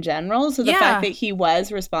punched in general. So the fact that he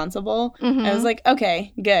was responsible, I was like,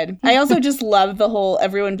 okay, good. I also just love the whole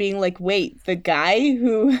everyone being like, wait, the guy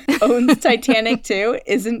who owns Titanic II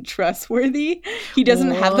isn't trustworthy. He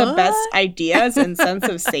doesn't have the best ideas and sense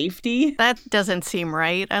of safety. That doesn't seem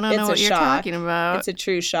right. I don't know what you're talking about. It's a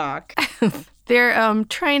true shock. They're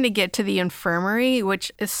trying to get to the infirmary,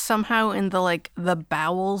 which is somehow in the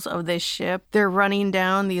bowels of this ship. They're running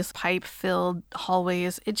down these pipe-filled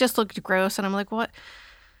hallways. It just looked gross, and I'm like, what?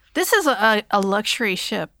 This is a luxury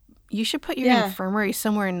ship. You should put your infirmary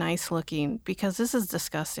somewhere nice looking because this is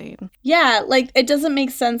disgusting. Yeah, like it doesn't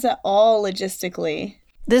make sense at all logistically.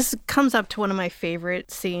 This comes up to one of my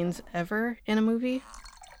favorite scenes ever in a movie.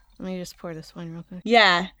 Let me just pour this wine real quick.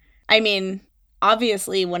 Yeah. I mean,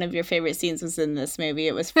 obviously one of your favorite scenes was in this movie.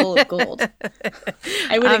 It was full of gold.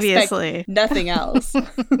 I would expect nothing else.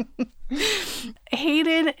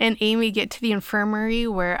 Hayden and Amy get to the infirmary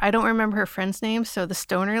where I don't remember her friend's name, so the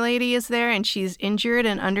stoner lady is there and she's injured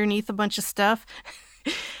and underneath a bunch of stuff,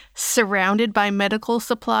 surrounded by medical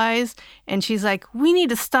supplies, and she's like, we need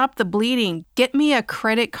to stop the bleeding. Get me a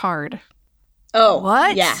credit card. Oh,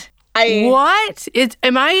 what? Yeah. What?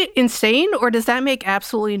 Am I insane, or does that make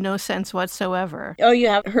absolutely no sense whatsoever? Oh, you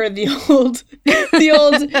have heard the old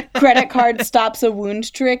credit card stops a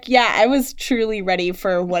wound trick? Yeah, I was truly ready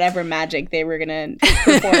for whatever magic they were going to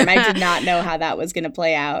perform. I did not know how that was going to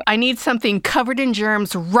play out. I need something covered in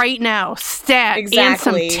germs right now. Stat.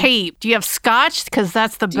 Exactly. And some tape. Do you have scotch? Because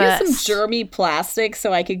that's the best. Do you have some germy plastic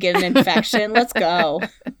so I could get an infection? Let's go.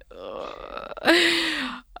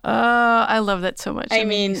 I love that so much. I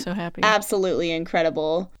mean, so happy. Absolutely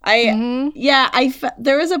incredible. There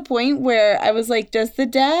was a point where I was like,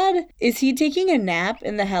 is he taking a nap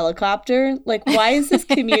in the helicopter? Like, why is this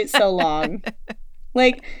commute so long?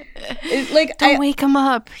 Don't wake him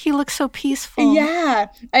up. He looks so peaceful. Yeah.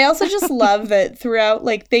 I also just love that throughout,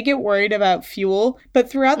 like, they get worried about fuel, but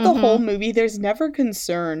throughout the whole movie, there's never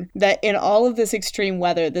concern that in all of this extreme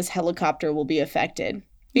weather, this helicopter will be affected.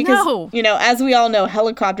 Because, as we all know,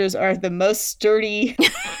 helicopters are the most sturdy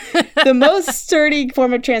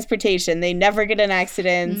form of transportation. They never get in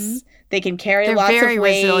accidents. Mm-hmm. They can carry lots of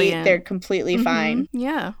weight. Resilient. They're completely fine.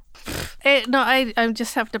 Yeah. I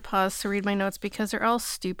just have to pause to read my notes because they're all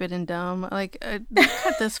stupid and dumb. Like,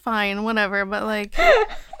 cut this fine, whatever. But, like,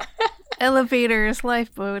 elevators,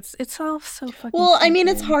 lifeboats, it's all so fucking stupid. I mean,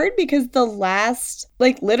 it's hard because the last,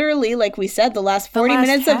 like, literally, like we said, the last 40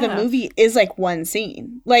 minutes of the movie is, like, one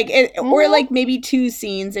scene. Like, or, like, maybe two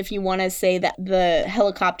scenes if you want to say that the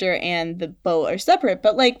helicopter and the boat are separate.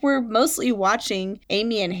 But, like, we're mostly watching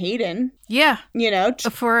Amy and Hayden. Yeah.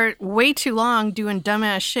 For way too long doing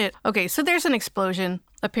dumbass shit. Okay, so there's an explosion,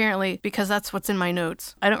 apparently, because that's what's in my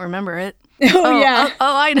notes. I don't remember it. Yeah.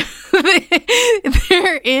 I know.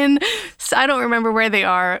 They're in, I don't remember where they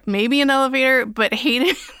are. Maybe an elevator, but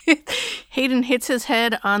Hayden hits his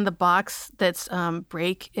head on the box that's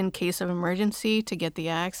break in case of emergency to get the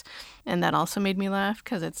axe. And that also made me laugh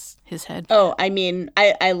because it's his head. Oh, I mean,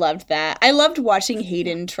 I loved that. I loved watching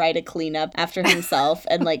Hayden try to clean up after himself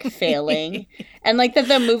and, like, failing. And, like, that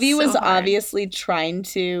the movie was obviously trying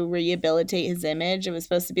to rehabilitate his image. It was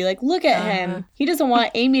supposed to be like, look at him. He doesn't want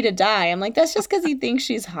Amy to die. I'm like, that's just because he thinks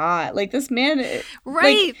she's hot. Like, this man,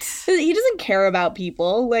 right? Like, he doesn't care about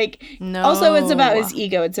people. Like, no. Also, it's about his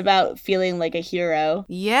ego. It's about feeling like a hero.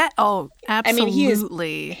 Yeah. Oh, absolutely. I mean, he is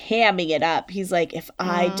hamming it up. He's like, if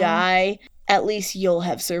I die, at least you'll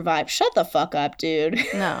have survived. Shut the fuck up, dude.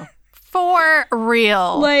 No. For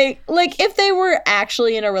real. Like if they were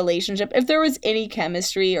actually in a relationship, if there was any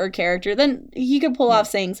chemistry or character, then he could pull off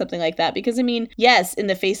saying something like that. Because, I mean, yes, in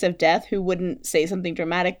the face of death, who wouldn't say something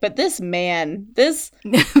dramatic? But this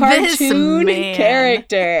cartoon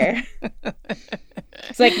character.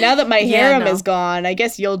 It's like, now that my harem is gone, I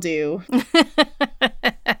guess you'll do.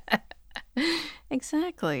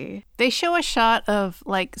 Exactly. They show a shot of,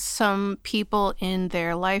 like, some people in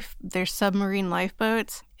their submarine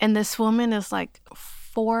lifeboats, and this woman is, like,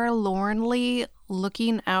 forlornly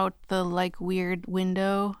looking out the, like, weird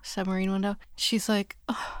submarine window. She's like,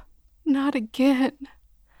 oh, not again.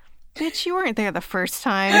 Bitch, you weren't there the first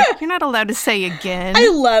time. You're not allowed to say again. I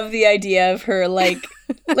love the idea of her, like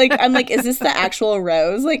I'm like, is this the actual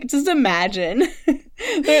Rose? Like, just imagine.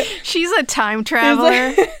 She's a time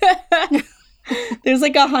traveler. There's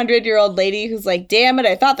like 100-year-old lady who's like, damn it,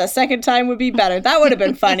 I thought the second time would be better. That would have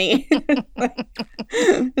been funny.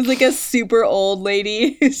 It's like a super old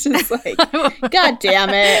lady who's just like, God damn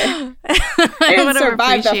it. I didn't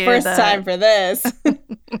survive the first time for this.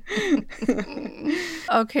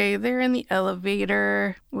 Okay, they're in the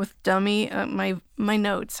elevator with Dummy. My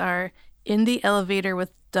notes are in the elevator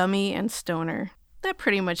with Dummy and Stoner. That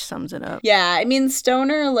pretty much sums it up. Yeah, I mean,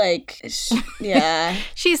 Stoner, like, yeah.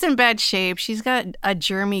 She's in bad shape. She's got a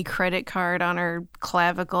germy credit card on her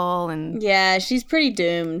clavicle. And yeah, she's pretty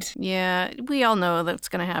doomed. Yeah, we all know that's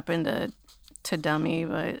going to happen to Dummy,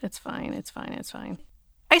 but it's fine. It's fine.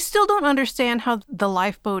 I still don't understand how the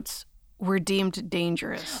lifeboats were deemed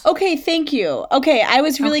dangerous. Okay, thank you. Okay, I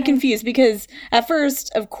was really confused because at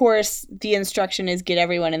first, of course, the instruction is get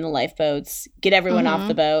everyone in the lifeboats, get everyone off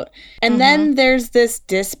the boat. And then there's this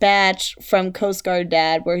dispatch from Coast Guard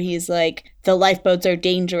Dad where he's like, the lifeboats are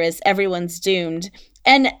dangerous, everyone's doomed.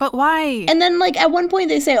 But why? And then, like, at one point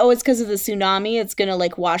they say, oh, it's because of the tsunami. It's going to,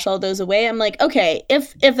 like, wash all those away. I'm like, okay,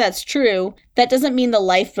 if that's true, that doesn't mean the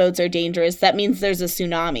lifeboats are dangerous. That means there's a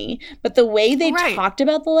tsunami. But the way they talked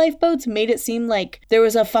about the lifeboats made it seem like there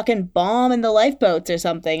was a fucking bomb in the lifeboats or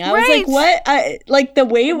something. I was like, what? The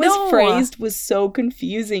way it was phrased was so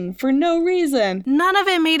confusing for no reason. None of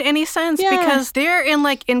it made any sense because they're in,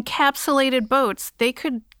 like, encapsulated boats. They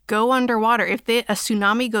could go underwater. If a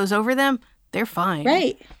tsunami goes over them, they're fine.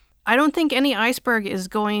 Right. I don't think any iceberg is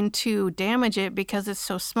going to damage it because it's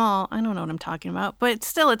so small. I don't know what I'm talking about. But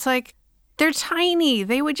still, it's like, they're tiny.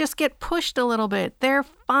 They would just get pushed a little bit. They're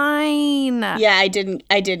fine. Yeah, I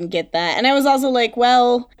didn't get that. And I was also like,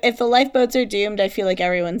 well, if the lifeboats are doomed, I feel like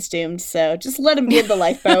everyone's doomed. So just let them be in the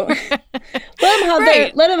lifeboat.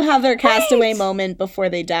 Let them have their castaway moment before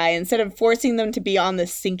they die instead of forcing them to be on the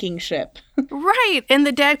sinking ship. Right. And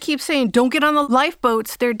the dad keeps saying, don't get on the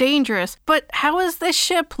lifeboats. They're dangerous. But how is the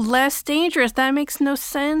ship less dangerous? That makes no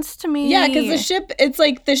sense to me. Yeah, because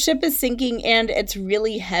the ship is sinking and it's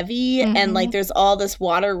really heavy and like there's all this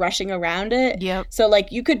water rushing around it. Yep. So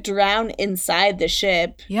like you could drown inside the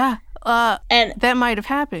ship. Yeah. And that might have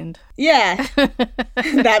happened. Yeah.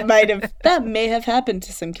 that may have happened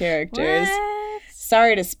to some characters. What?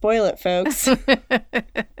 Sorry to spoil it, folks.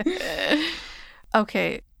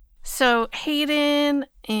 Okay. So Hayden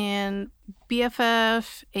and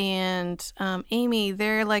BFF and Amy,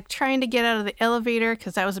 they're like trying to get out of the elevator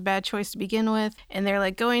because that was a bad choice to begin with. And they're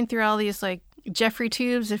like going through all these like Jeffrey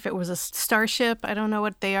tubes, if it was a starship. I don't know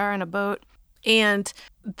what they are on a boat. And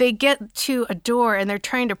they get to a door and they're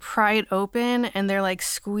trying to pry it open and they're like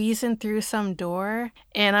squeezing through some door.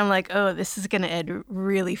 And I'm like, oh, this is going to end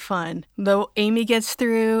really fun. Though Amy gets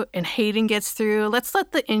through and Hayden gets through. Let's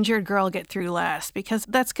let the injured girl get through last because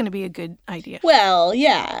that's going to be a good idea. Well,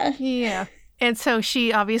 yeah. Yeah. And so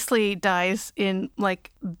she obviously dies in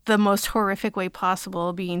like the most horrific way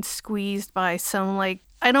possible, being squeezed by some like,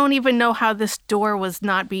 I don't even know how this door was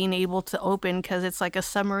not being able to open because it's like a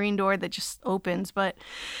submarine door that just opens, but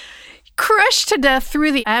crushed to death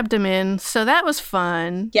through the abdomen. So that was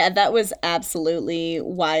fun. Yeah, that was absolutely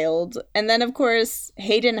wild. And then, of course,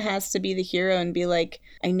 Hayden has to be the hero and be like,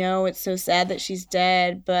 I know it's so sad that she's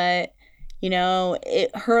dead, but you know,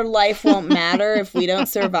 her life won't matter if we don't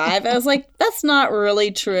survive. I was like, that's not really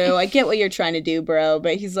true. I get what you're trying to do, bro.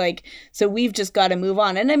 But he's like, so we've just got to move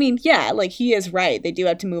on. And I mean, yeah, like he is right. They do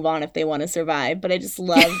have to move on if they want to survive. But I just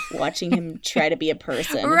love watching him try to be a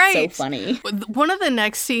person. Right. It's so funny. One of the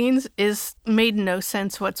next scenes made no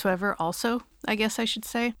sense whatsoever also, I guess I should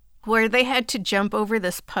say, where they had to jump over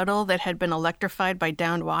this puddle that had been electrified by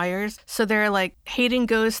downed wires. So they're like, Hayden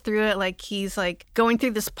goes through it like he's like going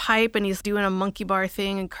through this pipe and he's doing a monkey bar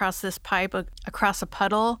thing across this pipe, across a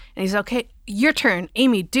puddle. And he's okay, your turn,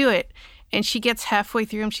 Amy, do it. And she gets halfway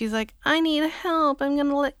through and she's like, I need help, I'm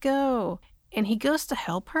gonna let go. And he goes to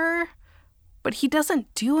help her, but he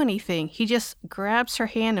doesn't do anything. He just grabs her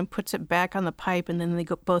hand and puts it back on the pipe and then they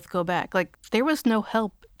both go back. Like there was no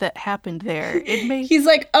help that happened there. He's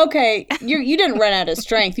like, okay, you didn't run out of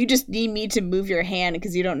strength. You just need me to move your hand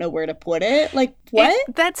because you don't know where to put it. Like, what?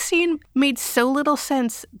 That scene made so little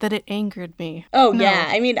sense that it angered me. Oh, no. Yeah.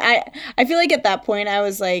 I mean, I feel like at that point I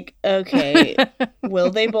was like, okay, will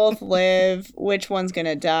they both live? Which one's going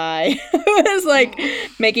to die? I was like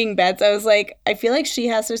making bets. I was like, I feel like she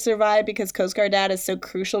has to survive because Coast Guard Dad is so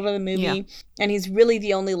crucial to the movie. Yeah. And he's really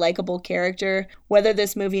the only likable character, whether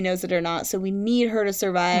this movie knows it or not. So we need her to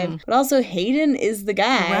survive. But also Hayden is the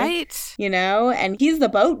guy. Right. You know, and he's the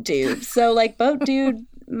boat dude. So like boat dude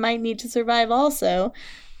might need to survive also.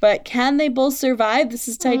 But can they both survive? This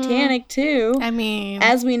is Titanic II. I mean,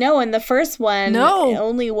 as we know in the first one,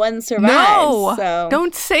 only one survives. No, so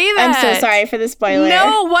don't say that. I'm so sorry for the spoiler.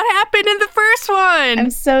 No, what happened in the first one?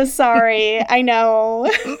 I'm so sorry. I know.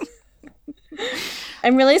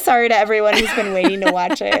 I'm really sorry to everyone who's been waiting to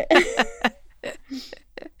watch it.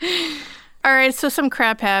 All right, so some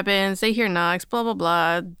crap happens. They hear knocks, blah, blah,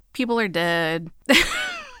 blah. People are dead.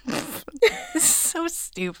 It's so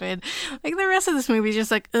stupid. Like, the rest of this movie is just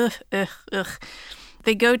like, ugh, ugh, ugh.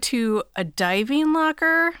 They go to a diving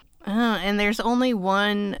locker, and there's only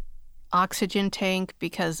one oxygen tank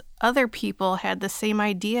because other people had the same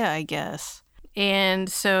idea, I guess.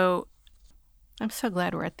 And so I'm so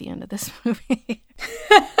glad we're at the end of this movie.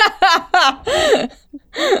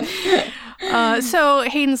 So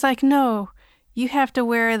Hayden's like, no, you have to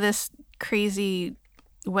wear this crazy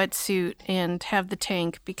wetsuit and have the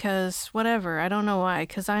tank because whatever. I don't know why,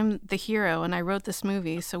 because I'm the hero and I wrote this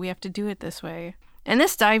movie, so we have to do it this way. And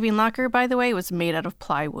this diving locker, by the way, was made out of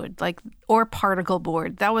plywood, or particle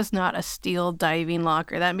board. That was not a steel diving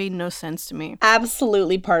locker. That made no sense to me.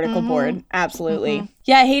 Absolutely particle board. Absolutely. Mm-hmm.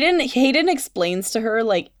 Yeah, Hayden explains to her,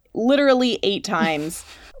 literally 8 times,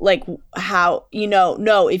 how,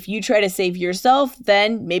 no, if you try to save yourself,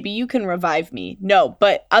 then maybe you can revive me. No,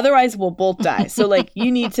 but otherwise we'll both die. So,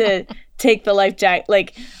 you need to take the life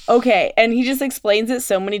jacket. Okay. And he just explains it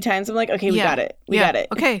so many times. I'm like, okay, we got it. We got it.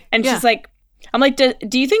 Okay. And she's like, I'm like,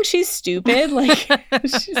 do you think she's stupid?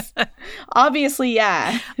 She's obviously,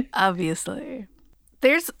 yeah. Obviously.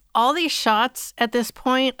 There's all these shots at this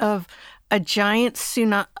point of a giant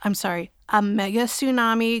a mega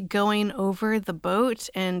tsunami going over the boat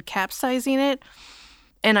and capsizing it.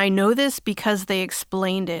 And I know this because they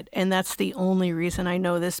explained it. And that's the only reason I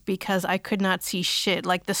know this, because I could not see shit.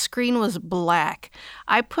 Like, the screen was black.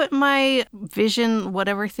 I put my vision,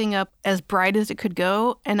 whatever thing up as bright as it could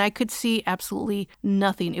go, and I could see absolutely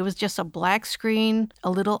nothing. It was just a black screen,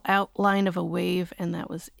 a little outline of a wave, and that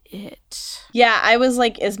was it. Yeah, I was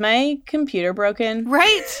like, is my computer broken?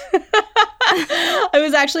 Right? I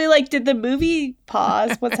was actually like, did the movie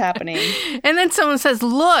pause? What's happening? And then someone says,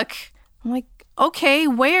 look. I'm like, okay,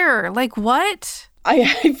 where? Like, what?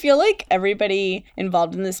 I feel like everybody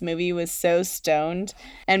involved in this movie was so stoned.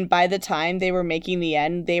 And by the time they were making the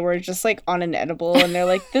end, they were just like on an edible. And they're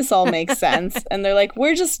like, this all makes sense. And they're like,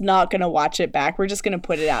 we're just not going to watch it back. We're just going to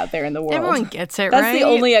put it out there in the world. Everyone gets it, That's right? the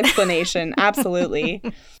only explanation. Absolutely.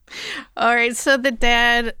 All right. So the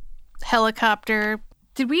dad helicopter.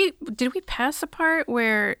 Did we pass the part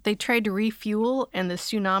where they tried to refuel and the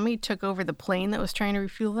tsunami took over the plane that was trying to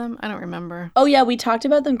refuel them? I don't remember. Oh, yeah. We talked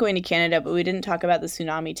about them going to Canada, but we didn't talk about the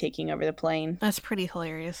tsunami taking over the plane. That's pretty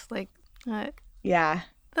hilarious. Like, yeah.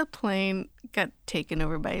 The plane got taken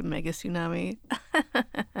over by a mega tsunami.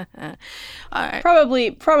 All right.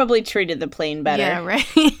 Probably treated the plane better. Yeah,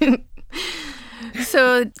 right.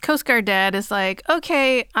 So Coast Guard dad is like,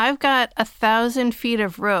 okay, I've got 1,000 feet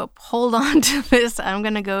of rope. Hold on to this. I'm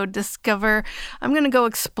going to go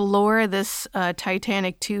explore this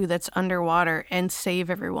Titanic II that's underwater and save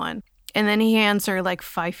everyone. And then he hands her like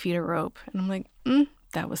 5 feet of rope. And I'm like,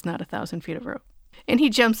 that was not 1,000 feet of rope. And he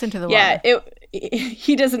jumps into the water. Yeah,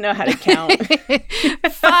 he doesn't know how to count.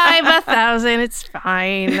 5, 1,000, it's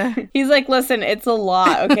fine. He's like, listen, it's a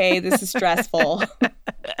lot, okay? This is stressful.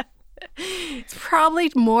 It's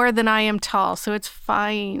probably more than I am tall, so it's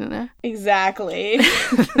fine. Exactly.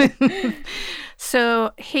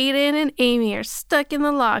 So Hayden and Amy are stuck in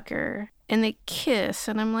the locker, and they kiss,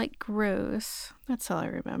 and I'm like, gross. That's all I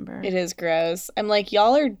remember. It is gross. I'm like,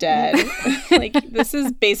 y'all are dead. Like, this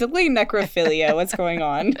is basically necrophilia. What's going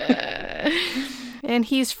on? And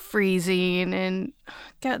he's freezing, and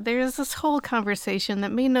God, there's this whole conversation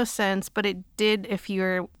that made no sense, but it did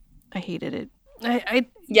I hated it. I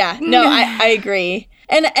agree.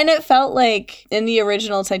 And it felt like in the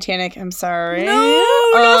original Titanic, I'm sorry.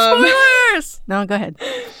 No spoilers! No, go ahead.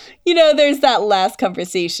 You know, there's that last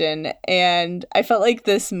conversation, and I felt like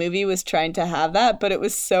this movie was trying to have that, but it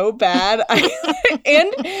was so bad. And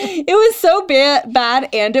it was so bad,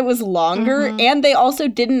 and it was longer, and they also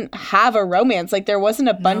didn't have a romance. Like, there wasn't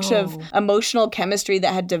a bunch of emotional chemistry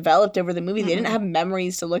that had developed over the movie. They didn't have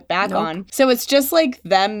memories to look back on. So it's just like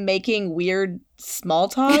them making weird small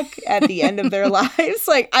talk at the end of their lives.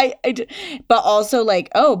 Like, but also like,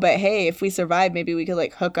 oh, but hey, if we survive, maybe we could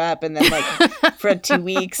like hook up and then like for 2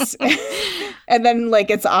 weeks and then like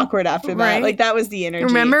it's awkward after that. Right. Like, that was the energy.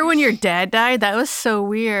 Remember when your dad died? That was so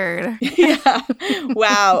weird. Yeah.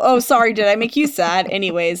 Wow. Oh, sorry. Did I make you sad?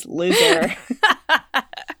 Anyways, loser.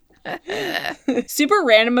 Super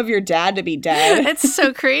random of your dad to be dead. It's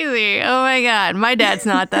so crazy. Oh my God. My dad's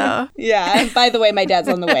not, though. Yeah. By the way, my dad's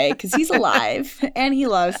on the way because he's alive and he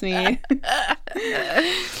loves me.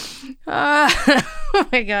 Oh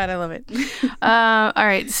my God, I love it. All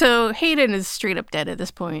right, so Hayden is straight up dead at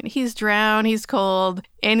this point. He's drowned, he's cold,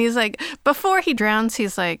 and he's like, before he drowns,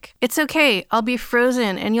 he's like, it's okay, I'll be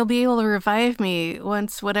frozen, and you'll be able to revive me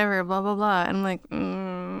once whatever, blah, blah, blah. And I'm like,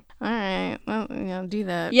 all right, well, do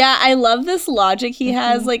that. Yeah, I love this logic he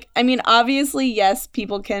has. Like, I mean, obviously, yes,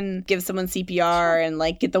 people can give someone CPR and,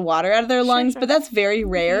 like, get the water out of their lungs, but that's very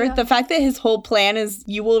rare. Yeah. The fact that his whole plan is,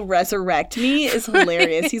 you will resurrect me, is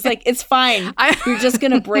hilarious. He's like, it's fine. You're just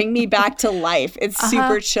going to bring me back to life. It's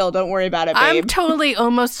super chill. Don't worry about it, babe. I'm totally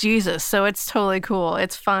almost Jesus, so it's totally cool.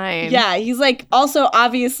 It's fine. Yeah, he's like, also,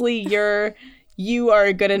 obviously, you are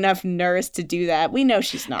a good enough nurse to do that. We know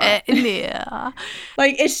she's not. Yeah.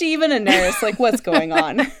 Like, is she even a nurse? Like, what's going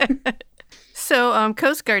on? So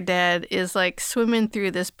Coast Guard dad is like swimming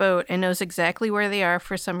through this boat and knows exactly where they are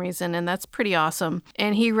for some reason, and that's pretty awesome.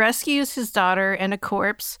 And he rescues his daughter and a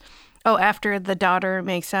corpse. Oh, after the daughter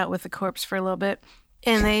makes out with the corpse for a little bit.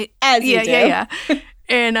 And they... As you do. Yeah.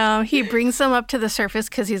 And he brings them up to the surface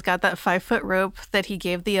because he's got that 5-foot rope that he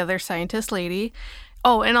gave the other scientist lady.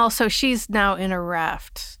 Oh, and also she's now in a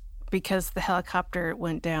raft because the helicopter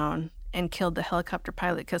went down and killed the helicopter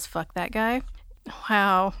pilot because fuck that guy.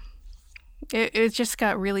 Wow. It just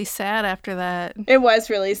got really sad after that. It was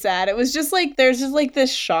really sad. It was just like, there's just like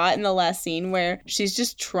this shot in the last scene where she's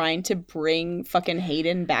just trying to bring fucking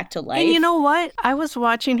Hayden back to life. And you know what? I was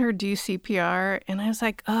watching her do CPR and I was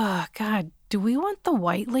like, oh, God do we want the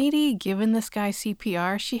white lady giving this guy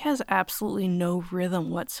CPR? She has absolutely no rhythm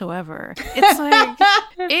whatsoever. It's like,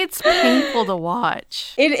 it's painful to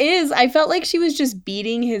watch. It is. I felt like she was just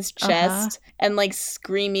beating his chest and like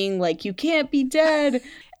screaming like, you can't be dead.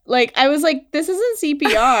 Like, I was like, this isn't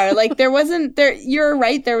CPR. Like, you're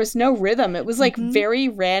right, there was no rhythm. It was like very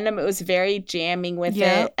random. It was very jamming with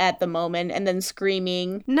it at the moment, and then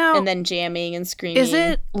screaming. No. And then jamming and screaming. Is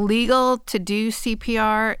it legal to do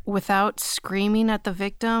CPR without screaming at the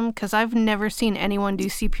victim? Because I've never seen anyone do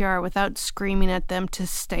CPR without screaming at them to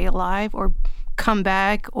stay alive or come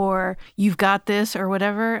back or you've got this or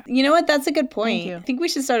whatever. You know what? That's a good point. I think we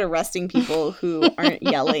should start arresting people who aren't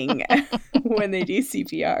yelling when they do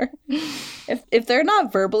CPR. If they're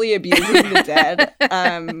not verbally abusing the dead,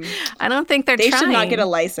 I don't think they should not get a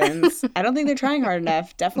license. I don't think they're trying hard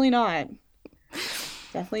enough. Definitely not.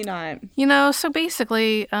 Definitely not. You know, so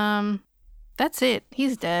basically, that's it.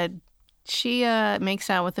 He's dead. She makes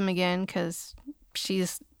out with him again because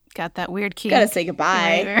she's got that weird kink. Gotta say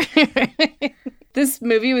goodbye. This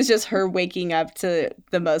movie was just her waking up to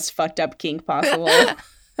the most fucked up kink possible.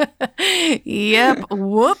 Yep.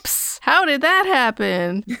 Whoops. How did that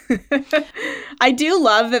happen? I do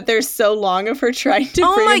love that there's so long of her trying to bring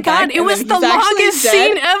him back. Oh my God, it was the longest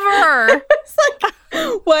scene ever. It's like,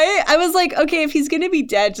 what? I was like, okay, if he's going to be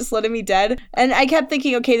dead, just let him be dead. And I kept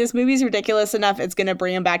thinking, okay, this movie's ridiculous enough. It's going to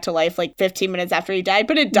bring him back to life like 15 minutes after he died,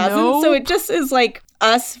 but it doesn't. Nope. So it just is like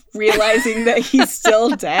us realizing that he's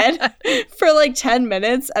still dead for like 10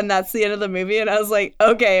 minutes, and that's the end of the movie. And I was like,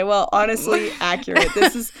 okay, well, honestly, accurate.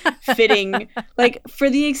 This is fitting. Like, for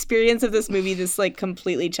the experience of this movie, this like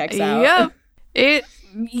completely checks out. Yep.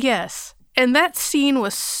 Yes. And that scene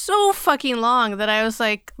was so fucking long that I was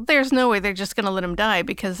like, there's no way they're just going to let him die,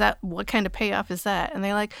 because what kind of payoff is that? And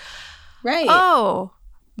they're like, right. Oh,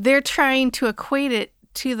 they're trying to equate it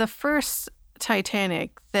to the first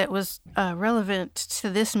Titanic that was relevant to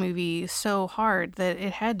this movie so hard that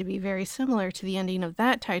it had to be very similar to the ending of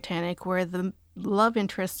that Titanic, where the love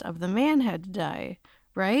interest of the man had to die.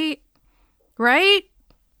 Right? Right?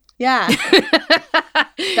 Yeah.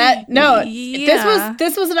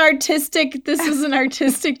 This was an artistic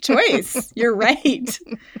choice. You're right.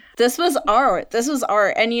 This was art.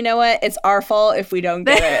 And you know what? It's our fault if we don't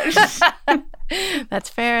get it. That's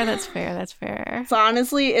fair. So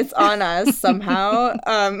honestly, it's on us somehow.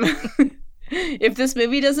 If this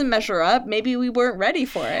movie doesn't measure up, maybe we weren't ready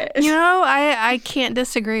for it. You know, I can't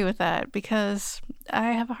disagree with that, because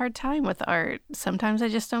I have a hard time with art. Sometimes I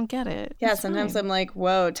just don't get it. Yeah, sometimes I'm like,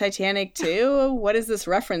 whoa, Titanic II? What is this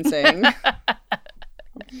referencing?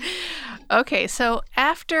 Okay, so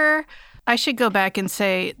after... I should go back and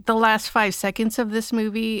say the last 5 seconds of this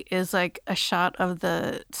movie is like a shot of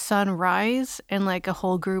the sunrise and like a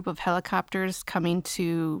whole group of helicopters coming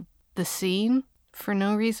to the scene for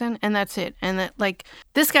no reason. And that's it. And that, like,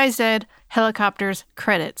 this guy's dead, helicopters,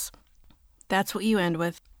 credits. That's what you end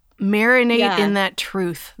with. Marinate in that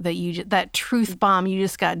truth that truth bomb you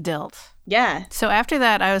just got dealt. Yeah. So after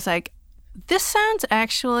that, I was like, this sounds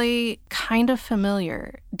actually kind of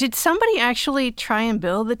familiar. Did somebody actually try and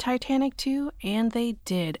build the Titanic II? And they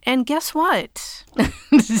did. And guess what?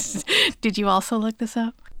 Did you also look this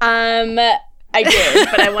up? I did,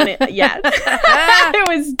 but I wanted, yeah. I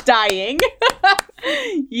was dying.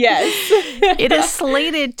 Yes. It is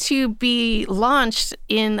slated to be launched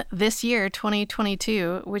in this year,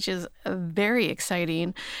 2022, which is very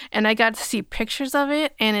exciting. And I got to see pictures of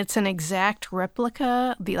it, and it's an exact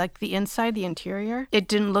replica, the inside, the interior. It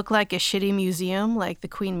didn't look like a shitty museum like the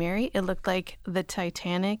Queen Mary. It looked like the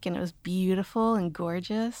Titanic, and it was beautiful and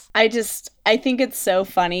gorgeous. I think it's so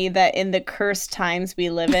funny that in the cursed times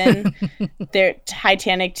we live in,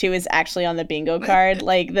 Titanic II is actually on the bingo card,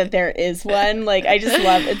 like that there is one. Like, I just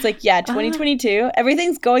love, it's like, yeah, 2022,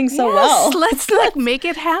 everything's going so well. Let's like make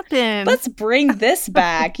it happen. Let's bring this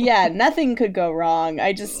back. Yeah, nothing could go wrong.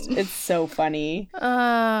 It's so funny.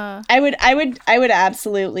 I would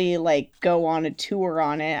absolutely like go on a tour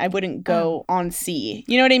on it. I wouldn't go on sea.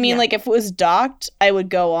 You know what I mean? Yeah. Like if it was docked, I would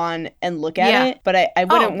go on and look at it, but I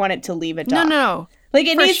wouldn't want it to leave a dock. No. Like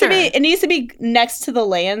it needs to be next to the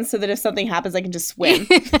land so that if something happens, I can just swim.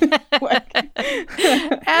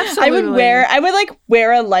 Absolutely. I would like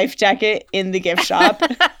wear a life jacket in the gift shop.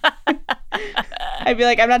 I'd be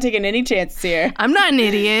like, I'm not taking any chances here. I'm not an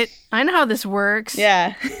idiot. I know how this works.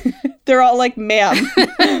 Yeah. They're all like, ma'am,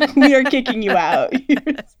 we are kicking you out.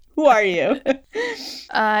 Who are you?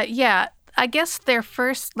 Yeah. I guess their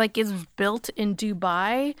first, is built in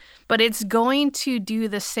Dubai, but it's going to do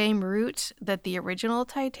the same route that the original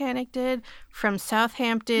Titanic did from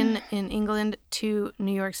Southampton in England to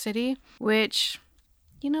New York City, which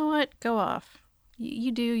You know what? Go off.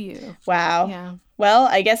 You do you. Wow. Yeah. Well,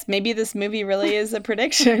 I guess maybe this movie really is a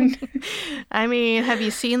prediction. I mean, have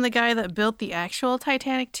you seen the guy that built the actual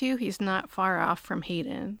Titanic II? He's not far off from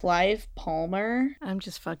Hayden. Clive Palmer? I'm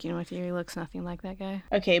just fucking with you. He looks nothing like that guy.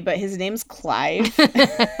 Okay, but his name's Clive.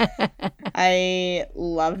 I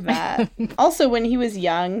love that. Also, when he was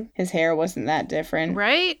young, his hair wasn't that different.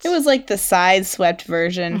 Right? It was like the side-swept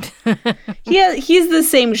version. He's the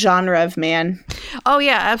same genre of man. Oh,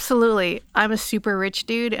 yeah, absolutely. I'm a super rich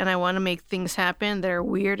dude, and I want to make things happen that are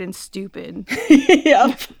weird and stupid.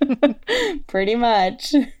 Yep. Pretty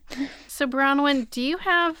much. So, Bronwyn, do you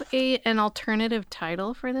have an alternative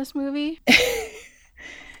title for this movie?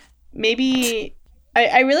 Maybe...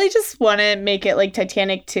 I really just want to make it like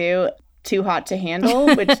Titanic 2, Too Hot to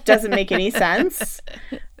Handle, which doesn't make any sense.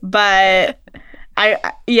 But...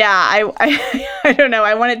 I don't know.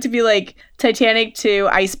 I want it to be like Titanic 2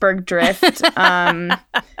 Iceberg Drift.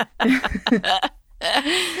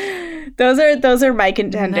 Those are my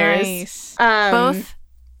contenders. Nice. Both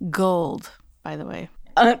gold, by the way.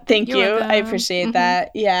 Thank you. I appreciate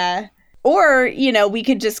that. Yeah. Or, we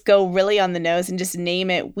could just go really on the nose and just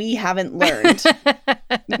name it We Haven't Learned.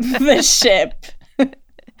 The Ship.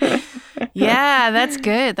 Yeah, that's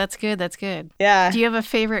good. That's good. Yeah. Do you have a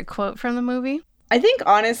favorite quote from the movie? I think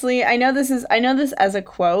honestly, I know this as a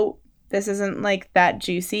quote. This isn't like that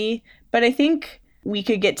juicy, but I think we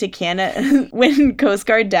could get to Canada when Coast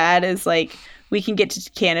Guard Dad is like, we can get to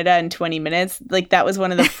Canada in 20 minutes. Like, that was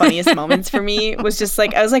one of the funniest moments for me. Was just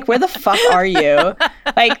like, I was like, where the fuck are you?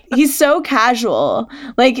 Like, he's so casual.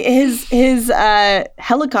 Like, his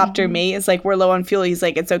helicopter mate is like, we're low on fuel. He's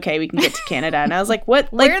like, it's okay, we can get to Canada. And I was like, what?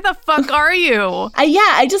 Like, where the fuck are you?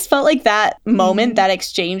 I just felt like that moment, that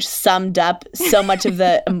exchange summed up so much of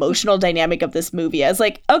the emotional dynamic of this movie. I was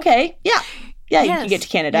like, okay, yeah, yes, you can get to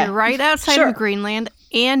Canada. You're right outside of Greenland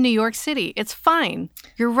and New York City. It's fine.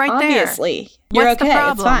 You're right there. Obviously. You're What's okay. the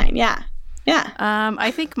problem? It's fine. Yeah. Yeah.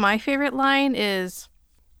 I think my favorite line is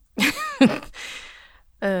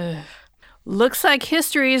looks like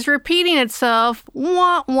history is repeating itself.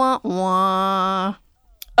 Wah, wah, wah.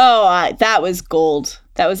 Oh, that was gold.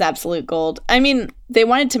 That was absolute gold. I mean, they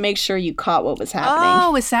wanted to make sure you caught what was happening.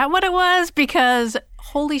 Oh, is that what it was? Because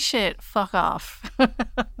holy shit, fuck off.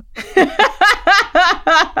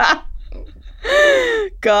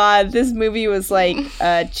 God, this movie was like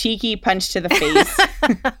a cheeky punch to the face.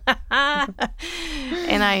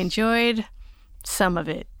 And I enjoyed some of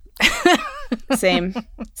it. Same.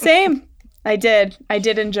 I did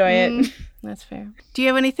enjoy it. That's fair. Do you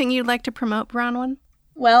have anything you'd like to promote, Bronwyn?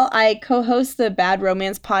 Well, I co-host the Bad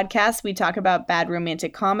Romance podcast. We talk about bad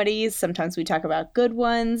romantic comedies. Sometimes we talk about good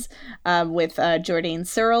ones with Jordan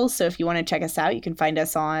Searle. So if you want to check us out, you can find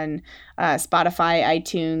us on Spotify,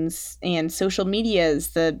 iTunes, and social medias,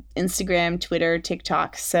 the Instagram, Twitter,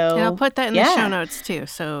 TikTok. So, and I'll put that in the show notes too,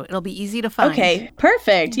 so it'll be easy to find. Okay,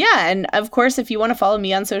 perfect. Yeah, and of course, if you want to follow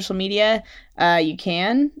me on social media, you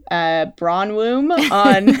can. Bronwomb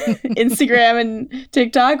on Instagram and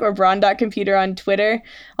TikTok, or Bron.computer on Twitter.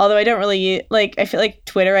 Although I don't really, I feel like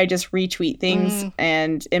Twitter, I just retweet things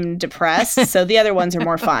and am depressed. So the other ones are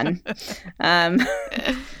more fun. But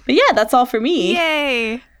yeah, that's all for me.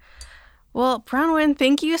 Yay! Well, Bronwyn,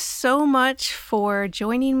 thank you so much for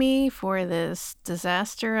joining me for this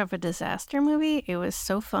disaster of a disaster movie. It was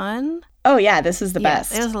so fun. Oh, yeah, this is the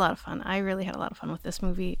best. It was a lot of fun. I really had a lot of fun with this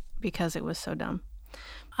movie because it was so dumb.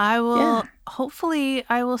 Hopefully,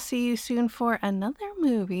 I will see you soon for another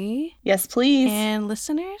movie. Yes, please. And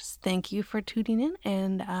listeners, thank you for tuning in,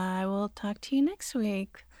 and I will talk to you next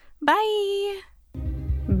week. Bye.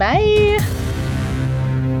 Bye.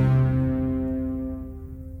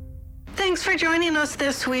 Thanks for joining us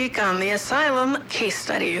this week on the Asylum Case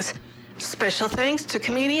Studies. Special thanks to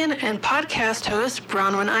comedian and podcast host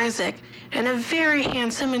Bronwyn Isaac, and a very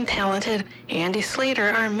handsome and talented Andy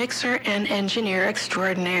Slater, our mixer and engineer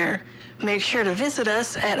extraordinaire. Make sure to visit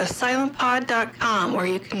us at asylumpod.com, where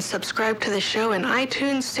you can subscribe to the show in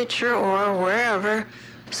iTunes, Stitcher, or wherever,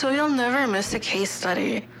 so you'll never miss a case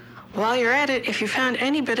study. While you're at it, if you found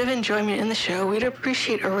any bit of enjoyment in the show, we'd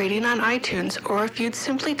appreciate a rating on iTunes, or if you'd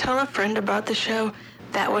simply tell a friend about the show,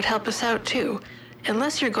 that would help us out too.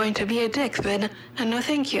 Unless you're going to be a dick, then no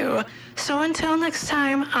thank you. So until next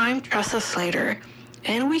time, I'm Tressa Slater,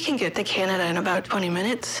 and we can get to Canada in about 20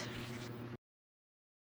 minutes.